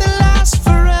 Nothing lasts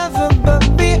forever,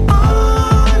 but be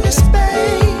honest,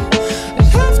 babe. It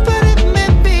hurts, but it may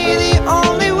be the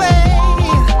only way.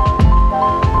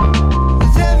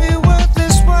 With every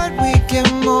worthless word, we can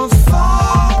move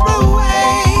far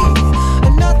away.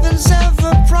 And nothing's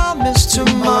ever promised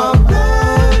tomorrow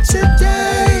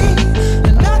today.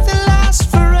 And nothing lasts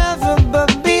forever, but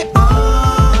be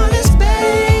honest,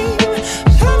 babe.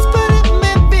 It hurts, but it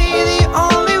may be the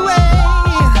only way.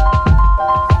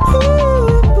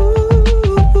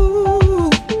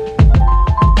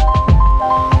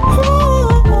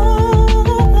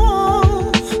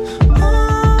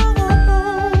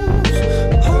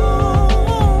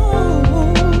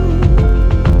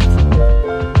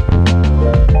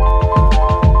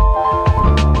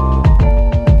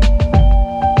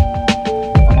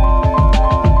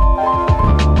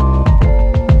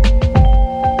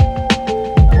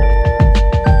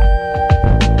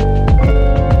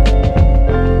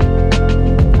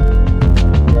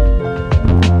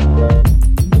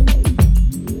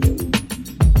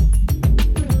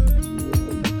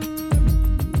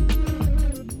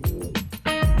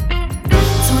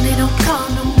 Tony don't call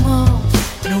no more.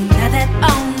 No, now that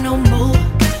on no more.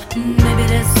 Maybe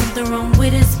there's something wrong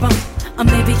with his phone, or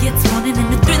maybe it's morning and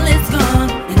the thrill is gone.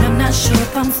 And I'm not sure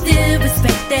if I'm still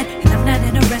respected, and I'm not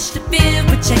in a rush to feel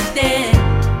rejected.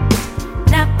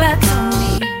 Not by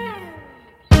Tony.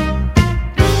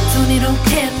 Tony don't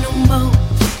care no more.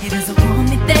 He doesn't want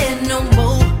me there no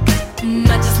more.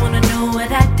 I just wanna know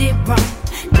what I did wrong.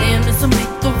 Damn, this'll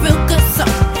make a real good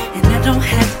song. And I don't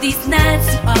have these nights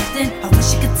too often. I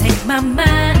wish you could take my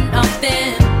mind off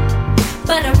them,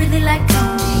 but I really like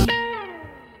Tony.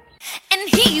 And And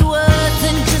he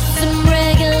wasn't just some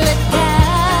regular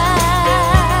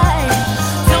guy.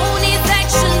 Tony's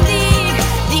actually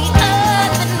the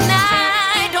other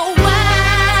night. Oh,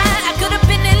 why? I could have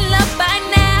been in love by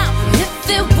now if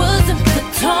it wasn't for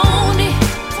Tony.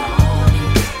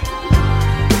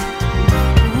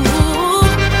 Ooh,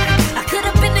 I could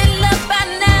have been in love by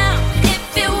now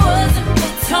if it wasn't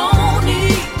for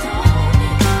Tony.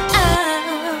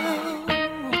 Oh,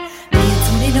 me and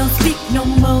Tony don't speak no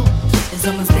more. It's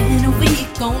almost been a week,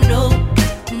 oh no.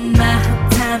 My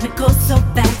time, it goes so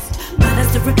fast, but I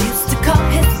still refuse to call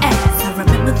his ass. I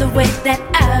remember the way that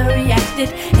I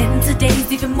reacted, and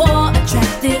today's even more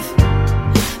attractive.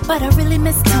 But I really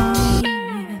miss Tony.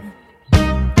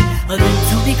 Well, then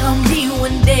Tony called me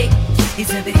one day. He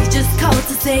said that he just called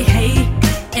to say hey,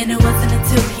 and it wasn't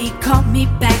until he called me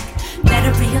back that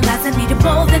I realized I needed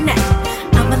more than that.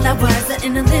 I'm a lot wiser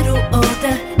and a little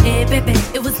older. Hey baby,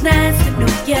 it was nice to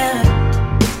know ya.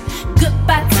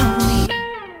 Goodbye Tony.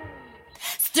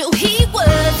 Still he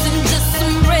wasn't just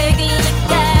some regular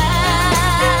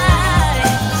guy.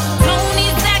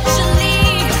 Tony's actually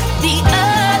the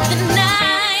other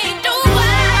night. Oh, I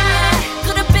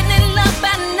could have been in love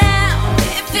by now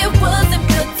if it wasn't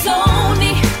for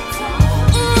Tony.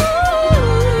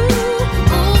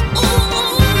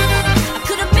 I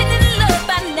could have been in love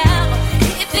by now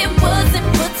if it wasn't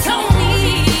for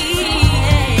Tony.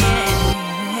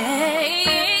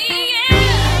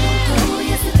 Oh,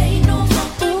 yesterday no more.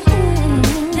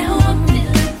 Now I'm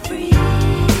feeling free.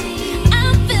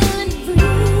 I'm feeling free.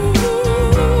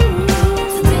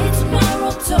 Today,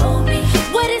 tomorrow told me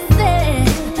what it said.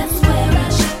 That's where I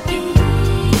should be.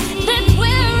 That's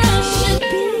where I should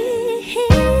be.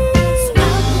 So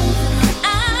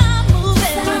I'm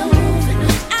moving,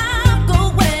 I'm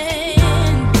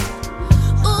going.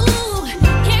 Ooh,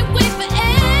 can't wait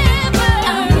forever.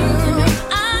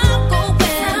 I'm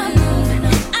going,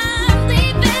 I'm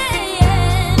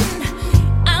leaving.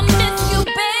 I miss you,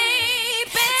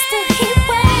 baby. Still he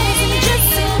wasn't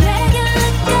just a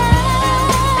regular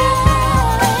guy.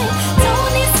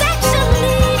 Tony's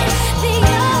actually the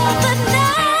other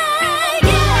night.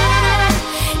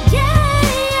 Yeah.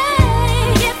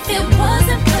 If it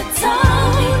wasn't for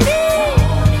Tony.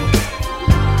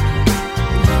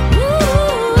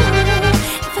 Ooh,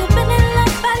 if I'd been in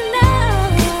love by now.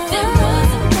 If it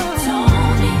wasn't for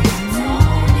Tony.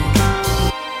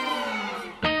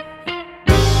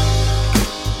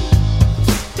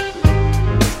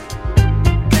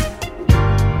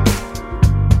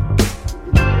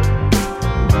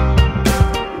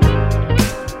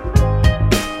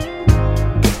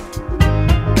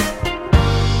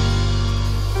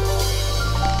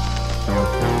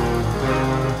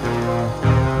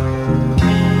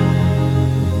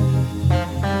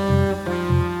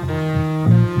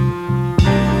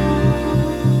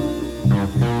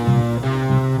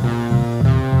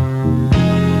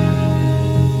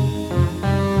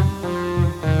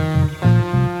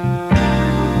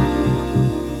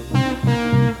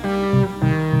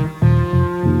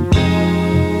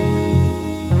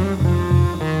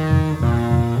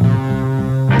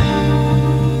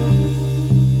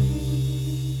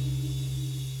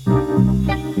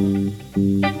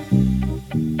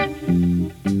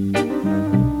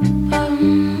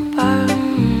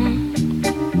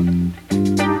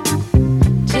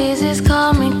 Jesus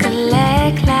called me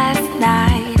collect last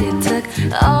night. It took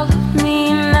all of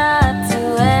me not to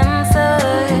answer.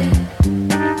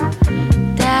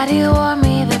 Daddy warned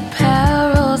me the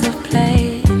perils of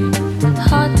play.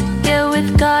 Hard to get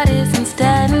with God isn't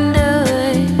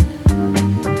standard.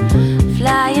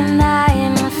 Flying high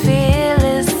and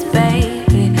fearless,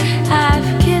 baby. I've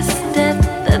kissed it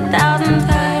 1,000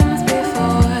 times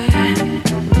before.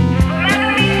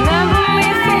 Remember me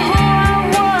for who I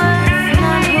was,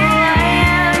 not who I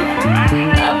am.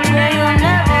 I pray you'll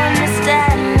never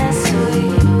understand this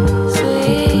sweet,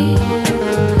 sweet,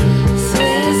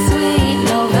 sweet, sweet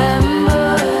November.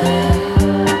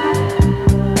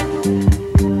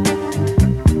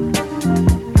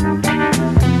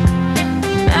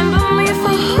 Remember me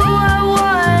for who I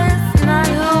was, not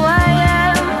who I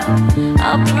am. I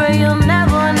pray you'll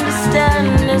never understand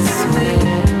this sweet,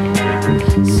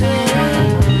 sweet,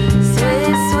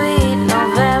 sweet, sweet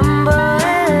November.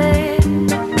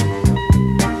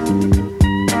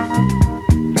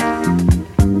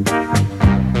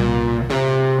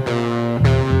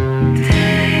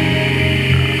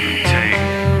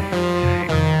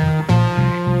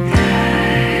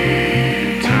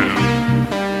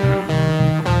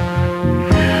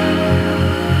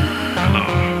 Hello.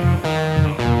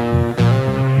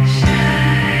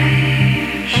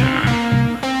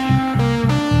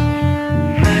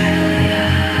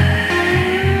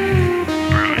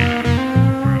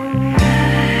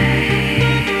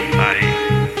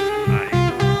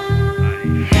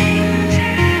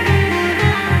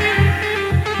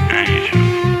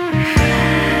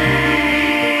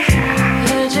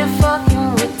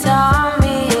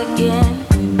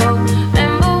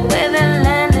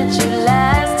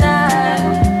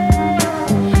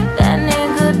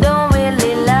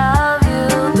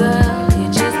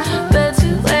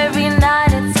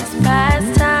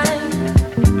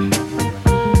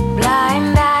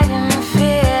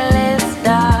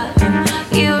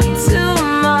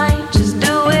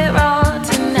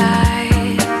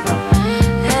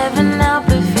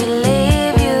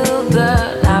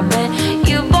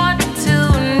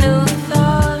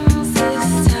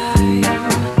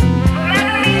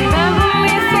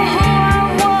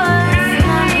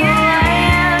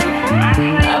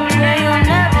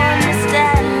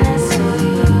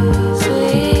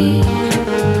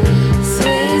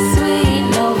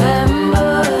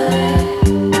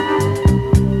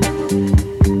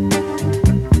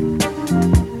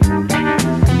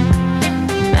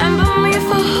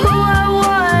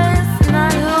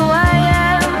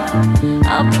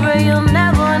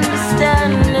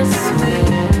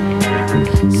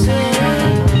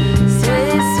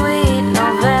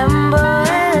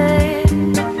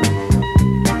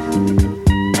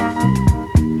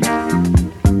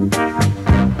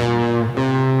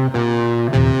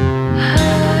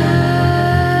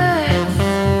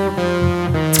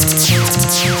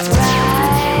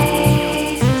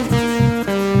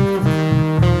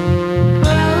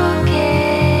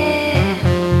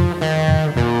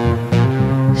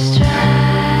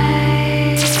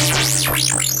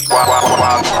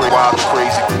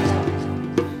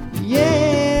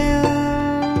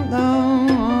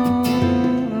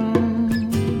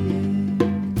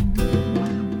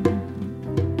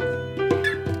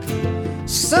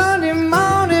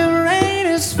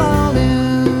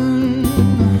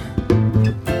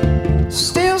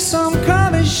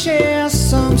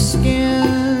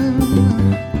 skin.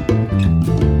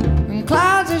 And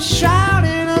clouds are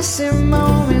shrouding us in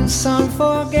moments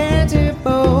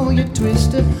unforgettable. You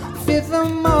twist the fifth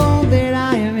of mold that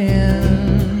I am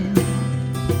in.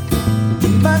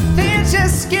 But things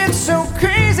just get so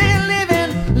crazy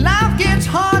living. Life gets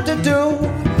hard to do.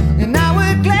 And I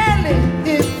would gladly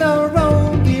hit the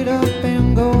road, get up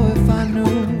and go if I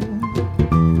knew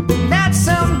that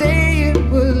someday it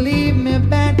would lead me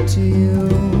back to you.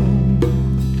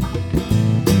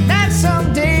 That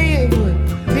someday it would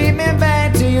lead me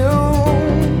back to you.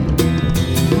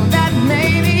 That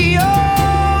may be all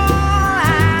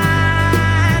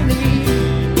I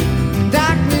need.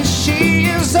 Darkness, she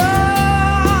is all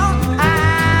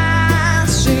I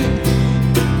see.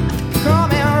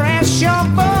 Come and rest your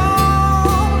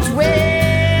bones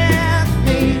with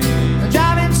me.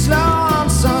 Driving slow on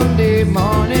Sunday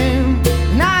morning,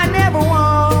 and I never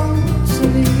want to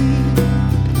leave.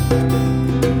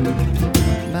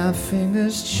 My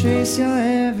fingers trace your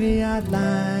heavy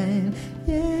outline,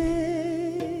 yeah.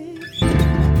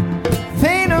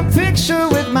 Paint a picture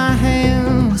with my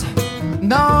hands,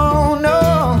 no,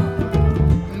 no.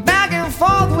 Back and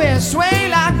forth we sway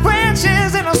like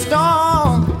branches in a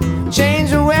storm. Change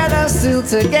the weather, still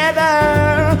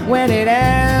together when it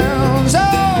ends.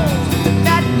 Oh,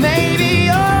 that may be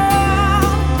all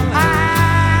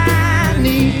I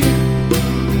need.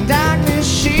 Darkness,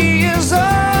 she is all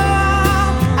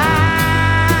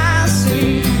I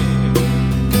see.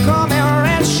 Come and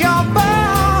rest your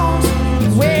bones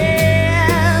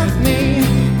with me.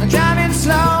 I'm driving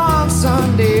slow on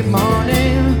Sunday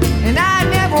morning, and I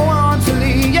never want to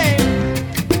leave, yeah.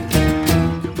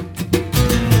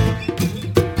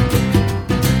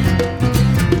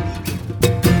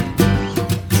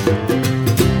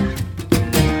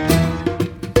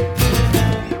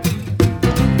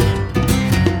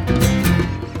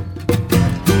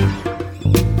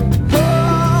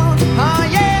 Oh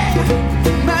yeah,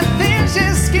 but things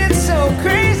just get so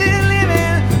crazy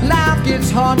living. Life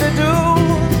gets hard to do.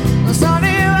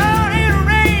 Sunday morning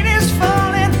rain is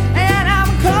falling, and I'm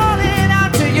calling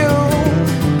out to you.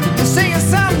 Singing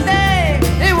someday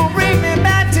it will bring me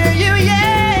back to you,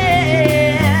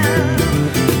 yeah.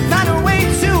 Find a way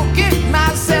to get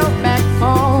myself back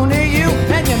home to you,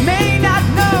 and you may not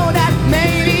know that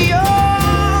maybe all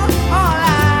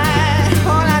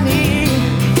I need.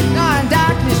 No, in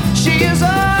darkness, she is all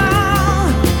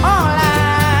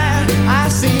I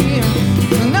see.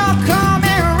 No, come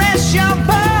and rest your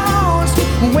bones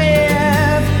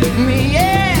with me,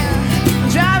 yeah.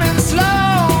 Driving slow,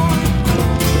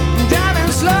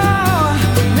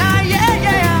 now, yeah,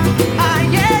 yeah, oh,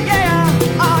 yeah, yeah,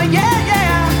 oh, yeah,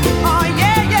 yeah, oh,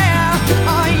 yeah, yeah,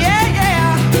 oh, yeah, yeah,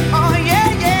 oh, yeah,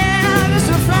 yeah. There's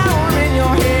a flower in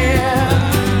your hair,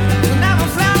 another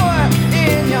flower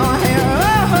in your hair,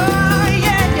 oh,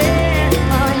 yeah,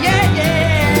 yeah, oh, yeah, yeah,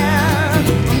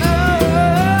 no,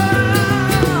 yeah.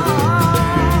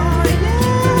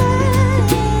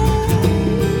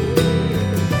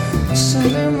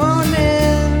 Sunday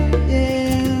morning, yeah.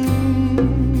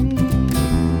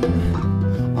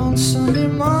 On Sunday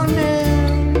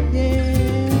morning,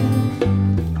 yeah.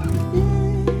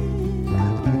 Yeah.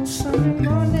 On Sunday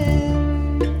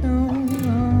morning,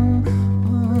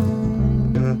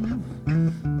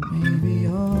 maybe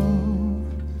all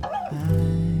I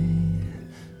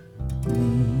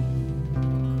need.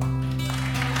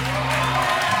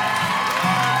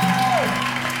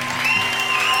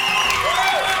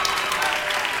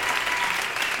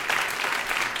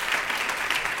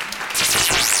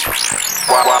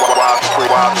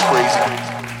 Wild and crazy.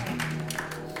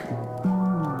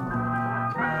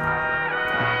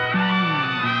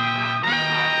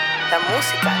 La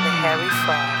música de Harry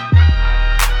Fraud.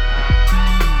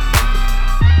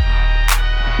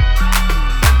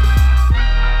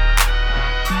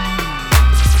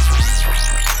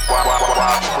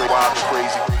 Wild and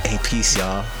crazy. A piece,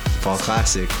 y'all. Fall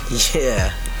classic.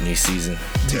 Yeah. New season.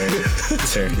 Turn.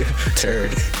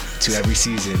 To every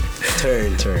season.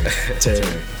 Turn.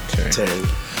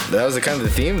 That was the kind of the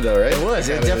theme, though, right? It was.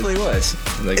 It definitely was.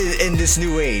 Like in this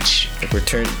new age, like we're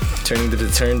turning to the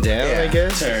turn down, Yeah. I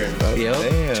guess. Turn. Oh, Yep.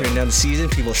 damn. Turning down the season.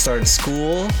 People starting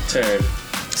school. Turn.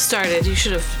 Started. You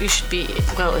should be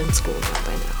well in school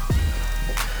by now.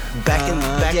 Back in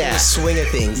the swing of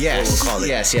things. Yes. We'll call it.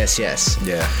 Yes.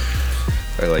 Yeah.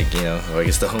 Or like, I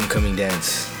guess the homecoming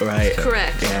dance. Right.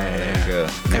 Correct. Yeah. There you go.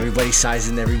 Everybody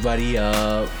sizing everybody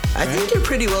up. I think you're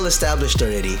pretty well established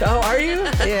already. Oh, are you?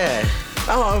 Yeah.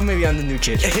 Oh, maybe I'm the new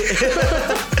kid.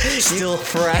 Still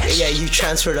fresh. Yeah, you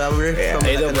transferred over from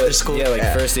another school. Yeah, like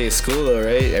first day of school though,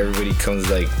 right? Everybody comes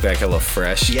like back hella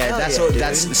fresh. Yeah, that's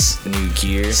the new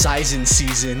gear. Sizing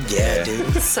season. Yeah,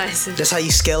 dude. Sizing. Just how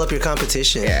you scale up your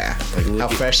competition. Yeah. Like how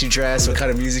fresh you dress, what kind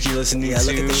of music you listen to. Yeah,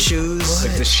 look at the shoes.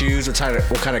 Like the shoes, what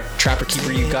kind of trapper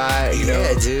keeper you got, you know?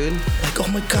 Yeah, dude. Like, oh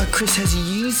my god, Chris has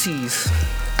Yeezys.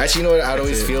 Actually, you know what? I'd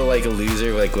always feel like a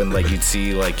loser, like when like you'd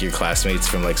see like your classmates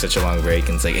from like such a long break,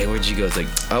 and it's like, hey, where'd you go? It's like,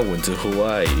 I went to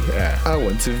Hawaii. Yeah. I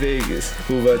went to Vegas.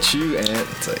 What about you? And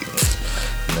it's like,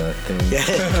 nothing. Yeah.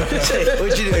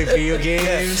 What'd you do? Like video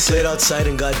games? Yeah. Played outside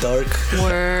and got dark.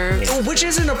 Work. Which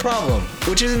isn't a problem.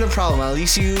 At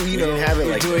least you know, have it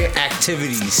you're like doing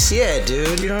activities. Yeah,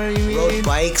 dude. You know what I mean? Rode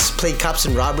bikes, played cops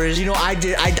and robbers. You know, I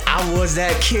was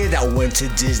that kid that went to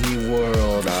Disney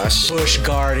World, Busch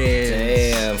Gardens.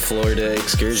 Damn, Florida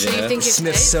excursion. So you think you're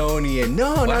Smithsonian.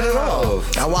 No, not at all.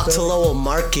 I walked to Lowell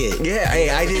Market. Yeah, hey,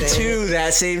 I did too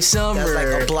that same summer.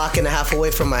 That's like a block and a half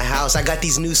away from my house. I got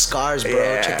these new scarves, bro.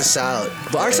 Yeah. Check this out.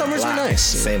 But our summers were nice.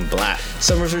 Same black.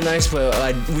 Summers were nice,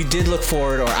 but we did look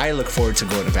forward, or I look forward to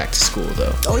going back to school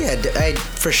though. Oh yeah, I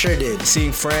for sure did.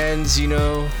 Seeing friends, you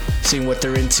know, seeing what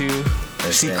they're into.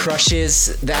 See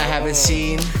crushes that I haven't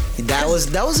seen. That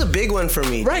was a big one for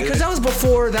me, right? Because that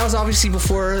was obviously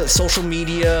before social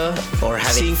media or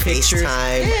having seeing pictures.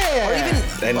 FaceTime. Yeah, or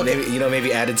even and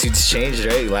maybe attitudes changed,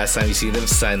 right? Last time you see them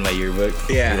sign my yearbook,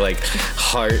 yeah, you're like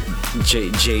heart J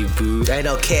Boot. I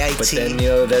know KIT. But then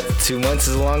that 2 months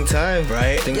is a long time,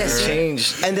 right? Things have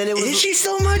changed. And then it was. Is she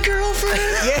still my girlfriend?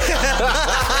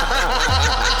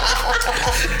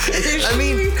 I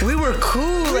mean, we were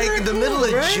cool in the middle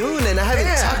of June, and I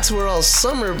haven't talked to her all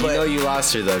summer. But you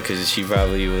lost her though, because she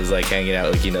probably was like hanging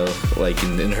out, like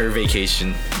in her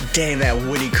vacation. Damn, that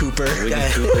Woody Cooper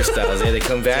styles. Yeah, they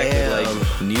come back with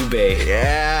like new bae.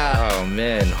 Yeah. Oh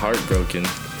man, heartbroken.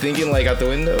 Thinking like out the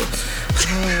window.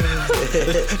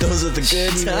 Those are the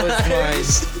good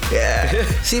times. Yeah.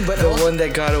 See, but the one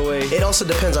that got away. It also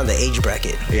depends on the age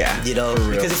bracket. Yeah. You know,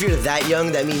 because if you're that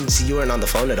young, that means you weren't on the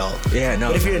phone at all. Yeah, no.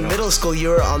 But if you're in middle school, you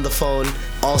were on the phone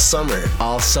all summer.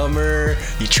 All summer.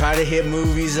 You try to hit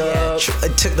movies up.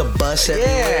 Took the bus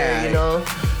everywhere, you know.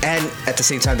 And at the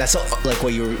same time, that's like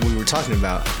what we were talking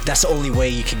about. That's the only way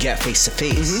you could get face to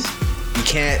face. You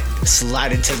can't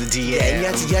slide into the DM.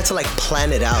 Yeah, and you had to like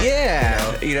plan it out.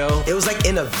 Yeah, you know? It was like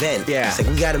an event. Yeah. It's like,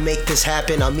 we got to make this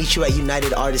happen. I'll meet you at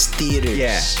United Artists Theaters.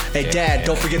 Yeah. Hey, Dad,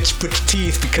 don't forget to put your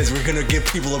teeth because we're going to give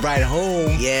people a ride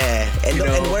home. Yeah. And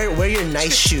wear your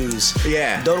nice shoes.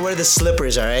 Yeah. Don't wear the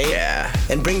slippers, all right? Yeah.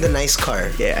 And bring the nice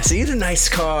car. Yeah. So you had a nice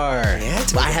car. Yeah.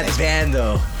 But I had the band,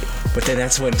 though. But then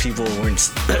that's when people weren't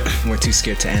too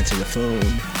scared to answer the phone.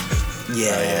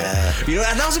 Yeah. You know,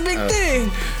 that was a big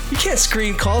thing. You can't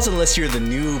screen calls unless you're the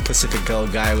new Pacific Bell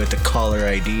guy with the caller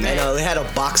ID. I know. They had a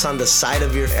box on the side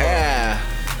of your phone. Yeah.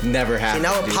 Never happened. See,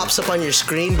 now it pops up on your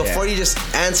screen before you just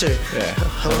answer. Yeah.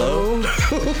 Hello?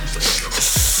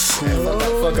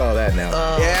 Fuck all that now.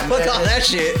 Fuck all that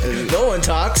shit. No one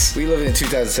talks. We live in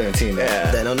 2017.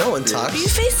 Yeah. No one talks. You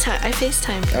FaceTime. I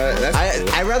FaceTime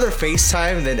people. I rather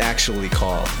FaceTime than actually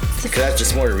call. Because that's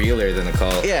just more realer than a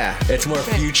call. Yeah, it's more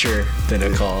future than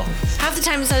a call. Half the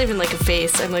time it's not even like a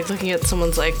face. I'm like looking at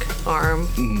someone's like arm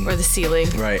or the ceiling.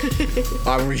 Right.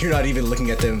 You're not even looking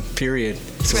at them, period.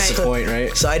 So what's the point,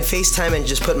 right? So I'd FaceTime and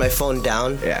just put my phone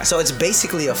down. Yeah. So it's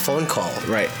basically a phone call.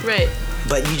 Right. Right.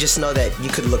 But you just know that you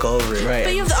could look over it. Right.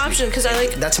 But you have the option because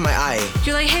That's my eye.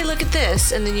 You're like, hey, look at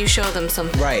this, and then you show them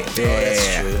something. Right.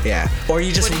 That's true. Yeah. Or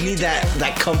you just need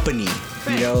that company.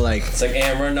 Right. You know, like it's like,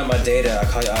 hey, I'm running out my data.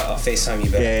 I'll FaceTime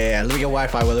you back. Yeah. Let me get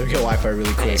Wi-Fi. Let me get Wi-Fi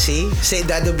really quick. See,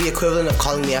 that would be equivalent of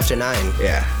calling me after 9.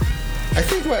 Yeah. I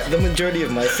think the majority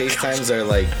of my FaceTimes are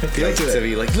like to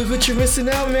be like, look what you're missing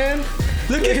out, man.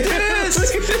 Look at this!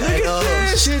 Look at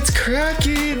this! Shit's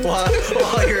cracking! While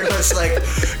you're just like,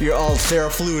 you're all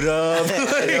Theraflued up.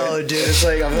 No, dude. It's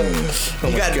like,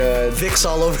 you got Vicks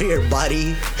all over your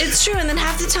body. It's true, and then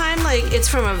half the time, like, it's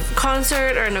from a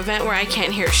concert or an event where I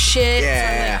can't hear shit. Yeah.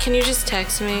 So I'm like, can you just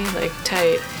text me? Like,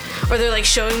 tight. Or they're like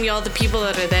showing me all the people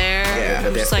that are there. Yeah,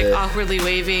 I'm just like awkwardly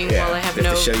waving while I have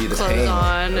no clothes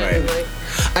on. Right. And like,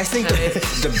 I think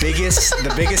the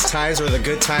biggest times or the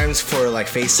good times for like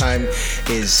FaceTime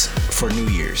is for New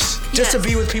Year's. Just to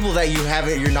be with people that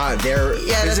you're not there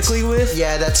physically with.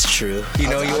 Yeah, that's true. You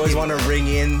know, you always want to ring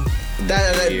in.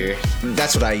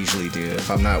 That's what I usually do. If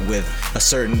I'm not with a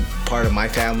certain part of my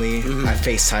family, I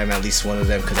FaceTime at least one of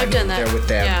them because I know they're with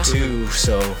them too.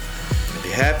 So.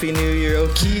 Happy New Year, oh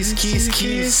keys.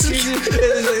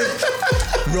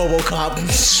 RoboCop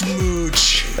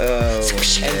smooch. Oh,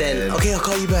 and then Okay, I'll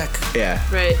call you back. Yeah.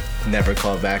 Right. Never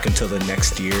call back until the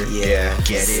next year. Yeah.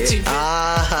 Get it? Stupid.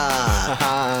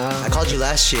 I called you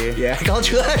last year. Yeah, I called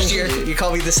you last year. You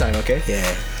called me this time, okay?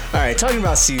 Yeah. All right, talking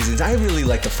about seasons, I really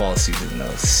like the fall season,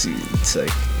 though. It's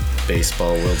like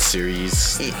baseball, World Series,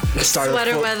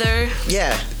 Sweater weather.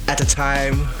 Yeah. At the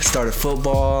time, start of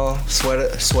football,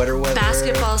 sweater weather.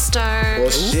 Basketball stars.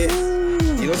 Well, shit.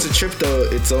 You know, it's a trip though.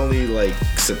 It's only like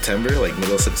September, like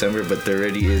middle of September, but there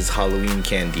already is Halloween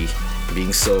candy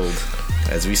being sold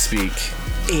as we speak.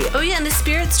 Oh yeah, and the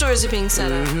spirit stores are being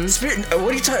set up. Spirit.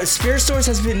 What are you talking? Spirit stores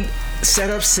has been set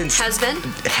up since. Has been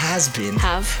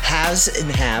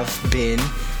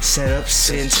set up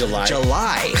since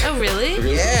July. Oh really?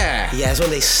 Yeah. Yeah, that's when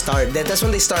they start. That's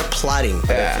when they start plotting.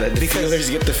 Let the feelers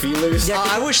get the feelers. Yeah,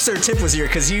 I wish Sir Tip was here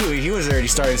because he was already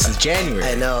started since January.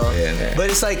 I know. Yeah. But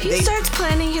it's like He starts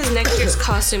planning his next year's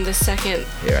costume the second.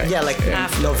 Yeah, like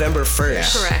After. November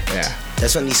 1st. Correct. Yeah.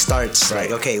 That's when he starts.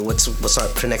 Right. Like, okay, what's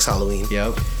up for next Halloween?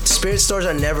 Yep. Spirit stores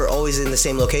are never always in the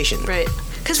same location. Right.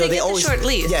 Because they get always the short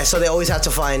lease. Yeah, so they always have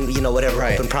to find whatever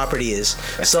open property is.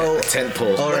 So a tent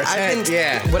pole.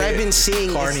 What I've been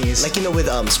seeing is, like with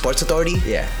Sports Authority.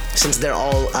 Yeah. Since they're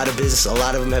all out of business, a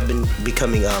lot of them have been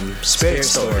becoming spirit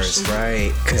stores.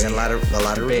 Right. Because a lot of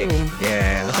big. room.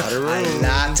 Yeah. A lot of room. A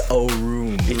lot of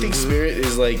room. You think Spirit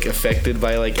is like affected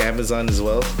by like Amazon as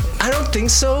well? I don't think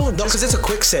so. No, because it's a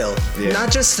quick sale. Yeah.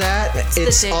 Not just that,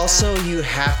 it's data. also you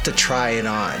have to try it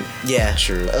on. Yeah.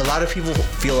 True. A lot of people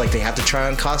feel like they have to try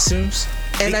on costumes.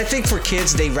 And I think for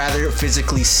kids, they rather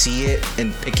physically see it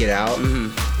and pick it out.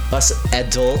 Us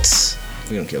adults,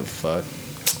 we don't give a fuck.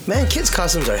 Man, kids'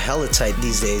 costumes are hella tight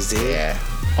these days, dude. Yeah.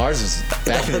 Ours was,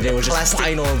 back in the day, was just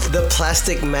vinyl. The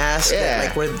plastic mask,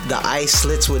 like where the eye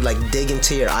slits would like dig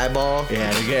into your eyeball.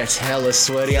 Yeah, it gets hella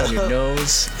sweaty on your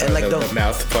nose. And like the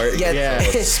mouth part. Yeah.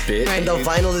 Spit. And the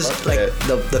vinyl is like,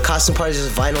 the costume part is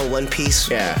just vinyl one piece.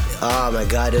 Yeah. Oh my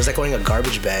god, it was like wearing a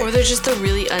garbage bag. Or they're just the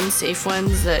really unsafe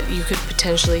ones that you could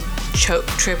potentially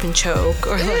trip and choke.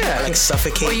 Or like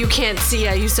suffocate. Or you can't see,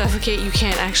 you suffocate, you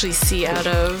can't actually see out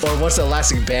of. Or once the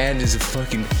elastic band is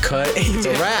fucking cut, it's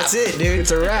a wrap. That's it, dude.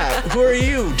 It's a wrap. Who are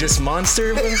you? Just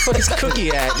Monster? Where the fuck is Cookie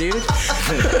at, dude?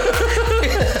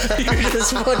 You're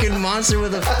just fucking Monster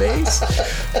with a face?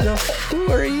 No,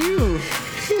 who are you?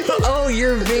 Oh,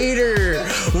 you're Vader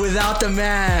without the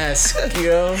mask,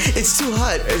 It's too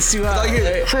hot. It's too hot. What'd you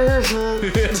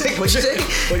say? What'd you say?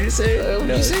 What'd you say?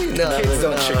 No, Kids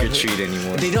don't trick or treat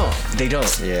anymore. They don't.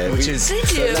 Yeah. They do.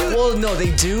 Well, no,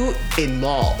 they do in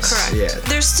malls. Correct. Yeah.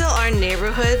 There still are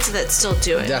neighborhoods that still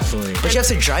do it. Definitely. But you have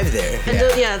to drive there. And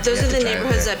those are the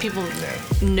neighborhoods that people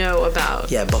know about.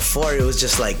 Yeah, before it was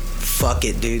just like, fuck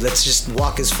it, dude. Let's just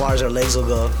walk as far as our legs will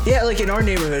go. Yeah, like in our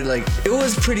neighborhood, like it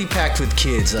was pretty packed with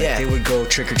kids. Like they would go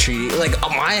trick or treating. Like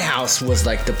my house was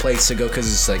like the place to go because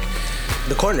it's like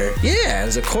the corner. Yeah, it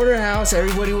was a corner house.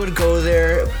 Everybody would go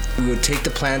there. We would take the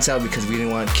plants out because we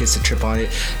didn't want kids to trip on it.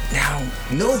 Now,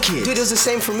 no kids. Dude, it was the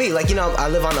same for me. Like, I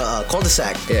live on a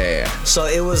cul-de-sac. Yeah. So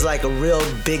it was like a real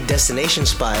big destination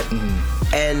spot.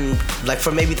 And like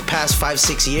for maybe the past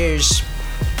 5-6 years,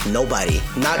 nobody,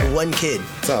 not one kid.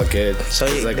 It's all good. So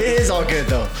like, it is all good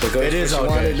though. It is all good.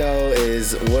 What I want to know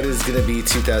is what is gonna be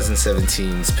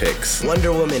 2017's picks.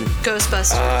 Wonder Woman,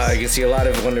 Ghostbusters. I can see a lot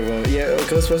of Wonder Woman. Yeah,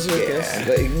 Ghostbusters. Yeah.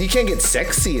 Like, you can't get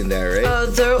sexy in there, right?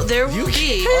 There will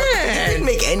be. You can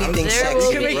make anything sexy.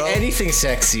 You can make anything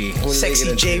sexy.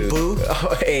 Sexy J Boo.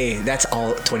 Oh, hey, that's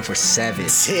all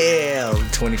 24/7. Damn.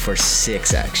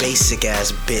 24/6 actually. Basic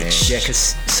ass bitch. Yeah,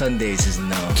 because Sundays is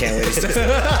no. Can't wait.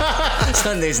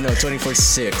 Sundays no.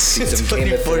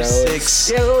 24/6. 24/6.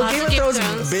 Yeah, well, Game of Thrones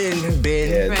been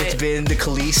it's been the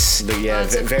Khalees.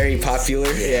 Very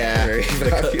popular. Yeah, very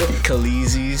popular.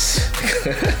 Khaleesi's.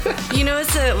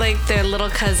 It's like their little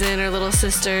cousin or little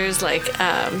sister's like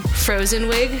Frozen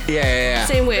wig. Yeah.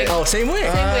 Same wig. Oh, same wig.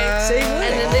 Same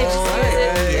wig. And then they just use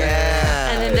it.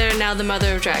 Yeah. And then they're now the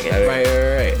mother of dragons. Right.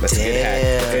 That's a good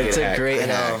hack. It's a great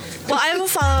hack. Well, I will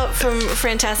follow up from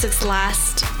Fantastic's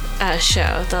last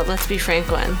show, the Let's Be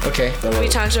Frank one. Okay. We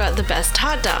talked about the best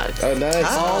hot dogs. Oh, nice.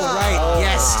 All right.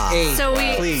 Yes. Hey, So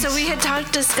please. we had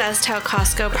discussed how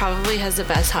Costco probably has the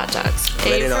best hot dogs.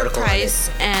 Read A, an for article on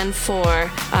price and for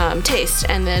taste.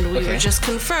 And then we were just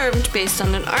confirmed based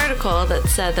on an article that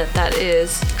said that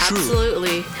is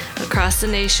absolutely across the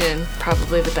nation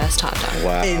probably the best hot dog.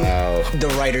 Wow. In the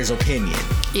writer's opinion.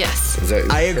 Yes.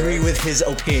 I agree with his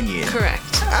opinion. Correct.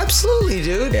 Absolutely,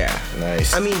 dude. Yeah.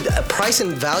 Nice. I mean, price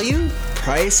and value.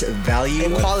 Price, value,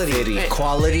 and quality. Right.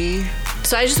 Quality.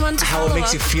 So I just wanted to how it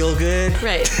makes you feel good.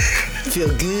 Right. Feel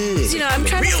good. I'm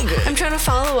trying to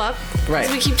follow up Right.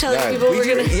 We keep telling people we're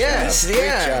gonna. Yes,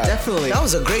 yeah, definitely. That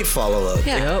was a great follow-up.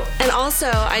 Yeah. Yep. And also,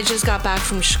 I just got back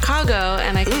from Chicago,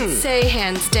 and I can say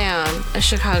hands down, a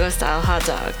Chicago-style hot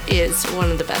dog is one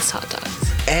of the best hot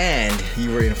dogs. And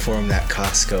you were informed that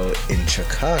Costco in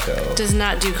Chicago does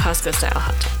not do Costco-style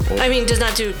hot dog. I mean, does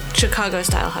not do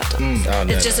Chicago-style hot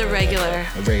dogs. It's just a regular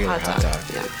hot dog.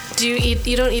 Yeah. Do you eat?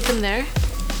 You don't eat them there?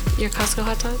 Your Costco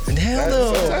hot dogs? Hell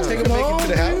no. Sometimes take them home to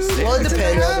the house. Well, it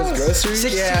depends. Groceries.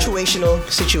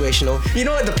 Situational. You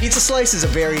know what? The pizza slice is a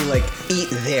very eat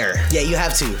there. Yeah, you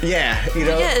have to. Yeah,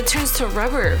 Yeah, it turns to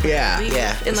rubber. Yeah.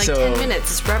 In 10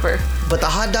 minutes, it's rubber. But the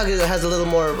hot dog has a little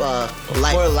more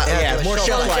life. More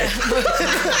shelf life.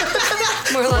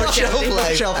 More shelf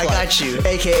life. I got you.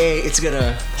 AKA, it's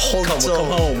gonna come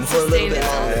home for a little bit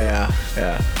longer.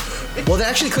 Yeah. Well, they're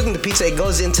actually cooking the pizza. It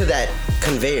goes into that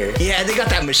conveyor. Yeah, they got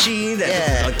that machine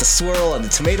that like the swirl and the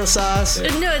tomato sauce.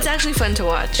 No, it's actually fun to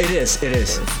watch. It is.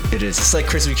 It's like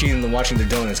Krispy Kreme and watching their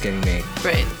donuts getting made.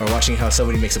 Right. Or watching how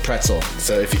somebody makes a pretzel.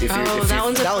 So if that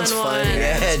one's a fun one.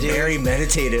 Yeah, dude. Very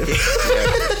meditative.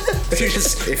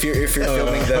 If you're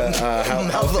filming the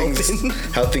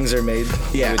how things are made.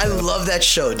 Yeah, I love that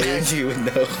show, dude. You would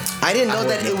know. I didn't know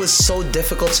that it was so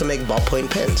difficult to make ballpoint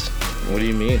pens. What do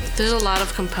you mean? There's a lot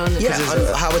of components. Yeah,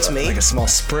 how it's made. Like a small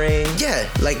spring. Yeah,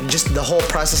 like just the whole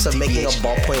process of making a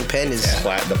ballpoint pen is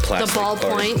the plastic. The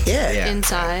ballpoint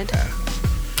inside.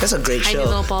 That's a great Tiny show.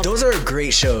 little ball. Those are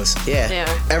great shows. Yeah. They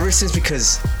are. Ever since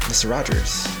because Mr.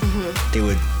 Rogers, he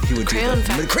would Crayon do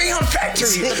Factory. the Crayon Factory.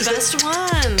 The best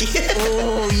one.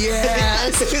 Oh yeah.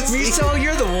 Miso,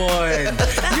 you're the one.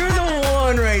 You're the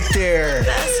one right there.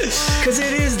 Because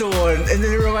it is the one. And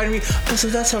then it reminded me, so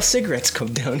that's how cigarettes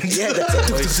come down. Yeah, that's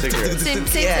how cigarettes.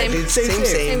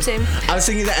 Same. Same. I was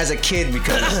thinking that as a kid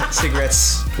because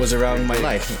cigarettes was around my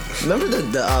life. Remember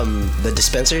the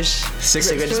dispensers?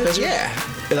 Cigarette dispensers? Yeah.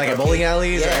 Like at bowling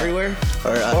alleys or everywhere?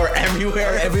 Or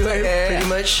everywhere. Pretty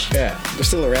much. Yeah. They're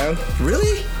still around.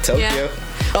 Really? Tokyo. Yeah.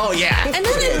 Oh yeah. And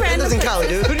then in random doesn't count,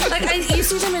 dude. Like you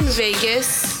see them in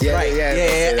Vegas. Yeah,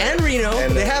 And Reno.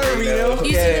 And they have a Reno.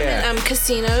 You see them in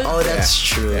casinos. Oh, that's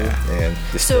true. Yeah, and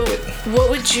So, what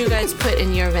would you guys put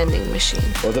in your vending machine?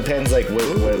 Well, it depends, like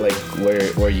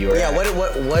where you are. Yeah, at. where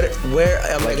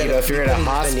am I Like, gonna? if you're in a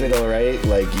hospital, right?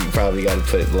 Like you probably got to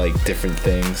put like different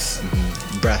things.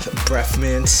 Breath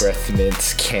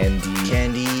mints,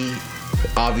 candy,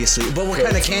 obviously. But what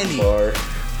kind of candy? Bar.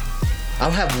 I'll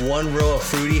have one row of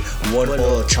fruity, one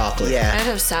bowl of chocolate. Yeah. I'd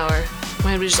have sour.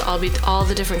 Mine would just all be all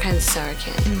the different kinds of sour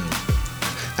candy.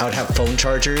 I would have phone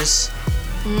chargers.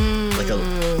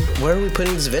 Where are we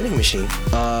putting this vending machine?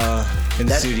 In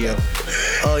the studio.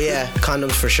 Oh yeah,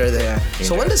 condoms for sure there. Yeah.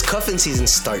 So when does cuffing season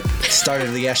start?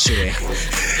 Started yesterday.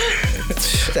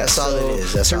 That's all it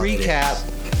is. That's to all recap,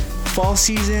 fall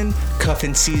season,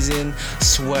 cuffing season,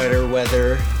 sweater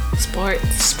weather,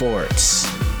 sports.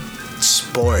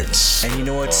 And you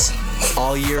know what's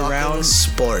all year round?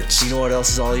 Sports. You know what else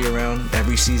is all year round?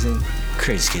 Every season?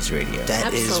 Crazy Kids Radio.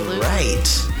 That is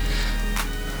right.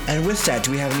 And with that,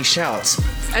 do we have any shouts?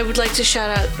 I would like to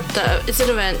shout out it's an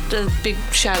event, a big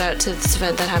shout out to this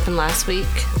event that happened last week,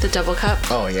 the Double Cup.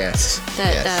 Oh yes.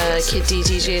 That Kid D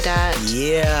DJ'd at.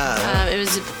 Yeah. It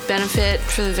was a benefit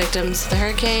for the victims of the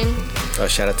hurricane. Oh,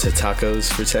 shout out to Tacos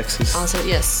for Texas. Also,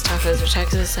 yes, Tacos for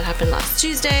Texas. That happened last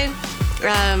Tuesday.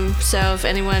 So if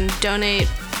anyone donate,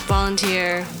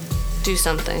 volunteer, do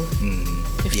something.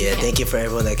 Thank you for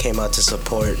everyone that came out to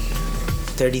support.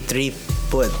 30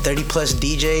 plus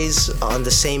DJs on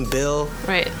the same bill.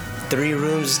 Right. 3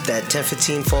 rooms, that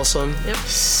 10-15 Folsom. Yep.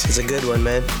 It's a good one,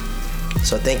 man.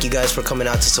 So thank you guys for coming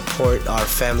out to support our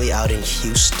family out in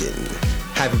Houston.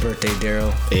 Happy birthday,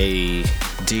 Daryl. Hey.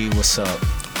 D, what's up?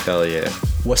 Hell yeah.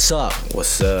 What's up?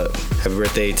 What's up? Happy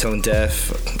birthday, Tone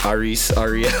Deaf,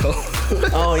 Ariel.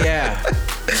 Oh yeah.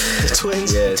 The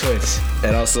twins? Yeah, twins.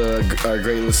 And also our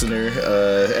great listener,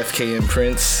 FKM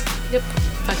Prince. Yep.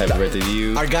 Happy birthday to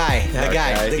you. Our guy.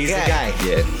 He's the guy.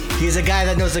 Yeah. He's a guy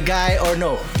that knows the guy, or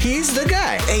no, he's the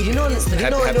guy. Hey,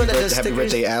 Happy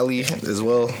birthday, Ali, as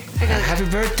well. Happy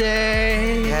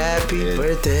birthday. Happy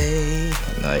birthday.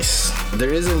 Nice.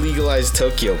 There is a legalized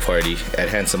Tokyo party at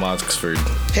Handsome Oxford.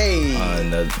 Hey.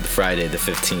 On Friday the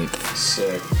 15th.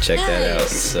 Sick. Check that out.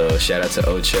 So shout out to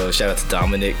Ocho. Shout out to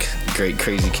Dominic. Great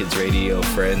Crazy Kids Radio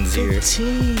friends here.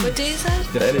 What day is that?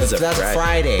 That is That's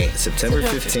Friday. September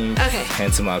 15th. Okay.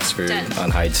 Handsome Oxford Done.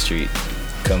 on Hyde Street.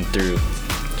 Come through.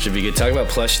 Should be good. Talk about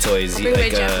plush toys. He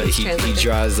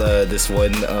draws this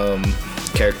one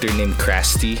character named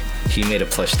Krusty. He made a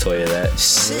plush toy of that.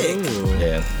 Sick.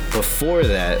 Yeah. Before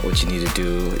that, what you need to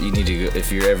do,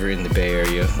 if you're ever in the Bay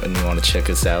Area and you want to check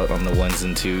us out on the ones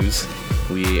and twos,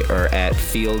 we are at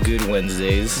Feel Good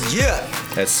Wednesdays. Yeah.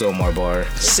 At Somar Bar.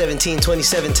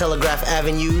 1727 Telegraph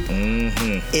Avenue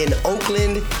in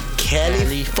Oakland,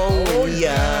 California. So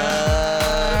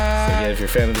yeah, if you're a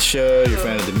fan of the show, you're a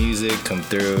fan of the music, come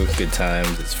through. Good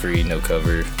times. It's free, no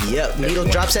cover. Yep. Needle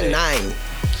drops at 9.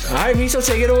 All right, Miso,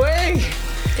 take it away.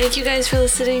 Thank you guys for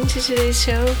listening to today's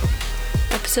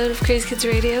episode of Crazy Kids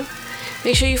Radio.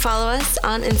 Make sure you follow us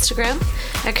on Instagram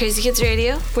at Crazy Kids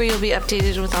Radio, where you'll be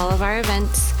updated with all of our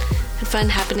events and fun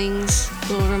happenings.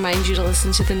 We'll remind you to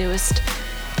listen to the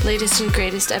latest and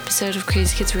greatest episode of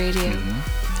Crazy Kids Radio.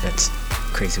 That's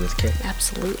Crazy with a Kid.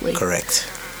 Absolutely. Correct.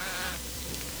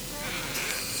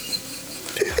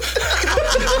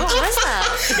 What was that?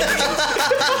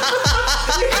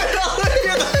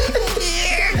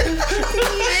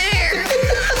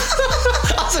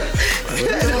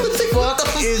 What the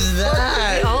fuck is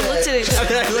that? We all looked at each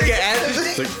other. Look at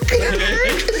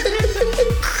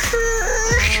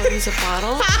Oh, use a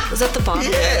bottle? Was that the bottle?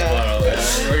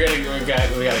 Yeah. We gotta get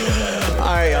that out. All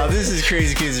right, y'all. This is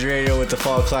Crazy Kids Radio with the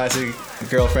Fall Classic.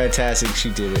 Girl Fantastic, she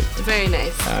did it. Very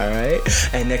nice. All right.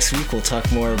 And next week we'll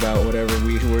talk more about whatever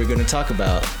we're going to talk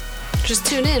about. Just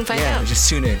tune in, find out. Yeah, just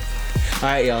tune in. All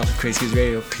right, y'all. Crazy Kids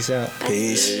Radio. Peace out.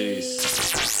 Peace.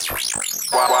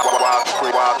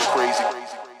 Wild, crazy.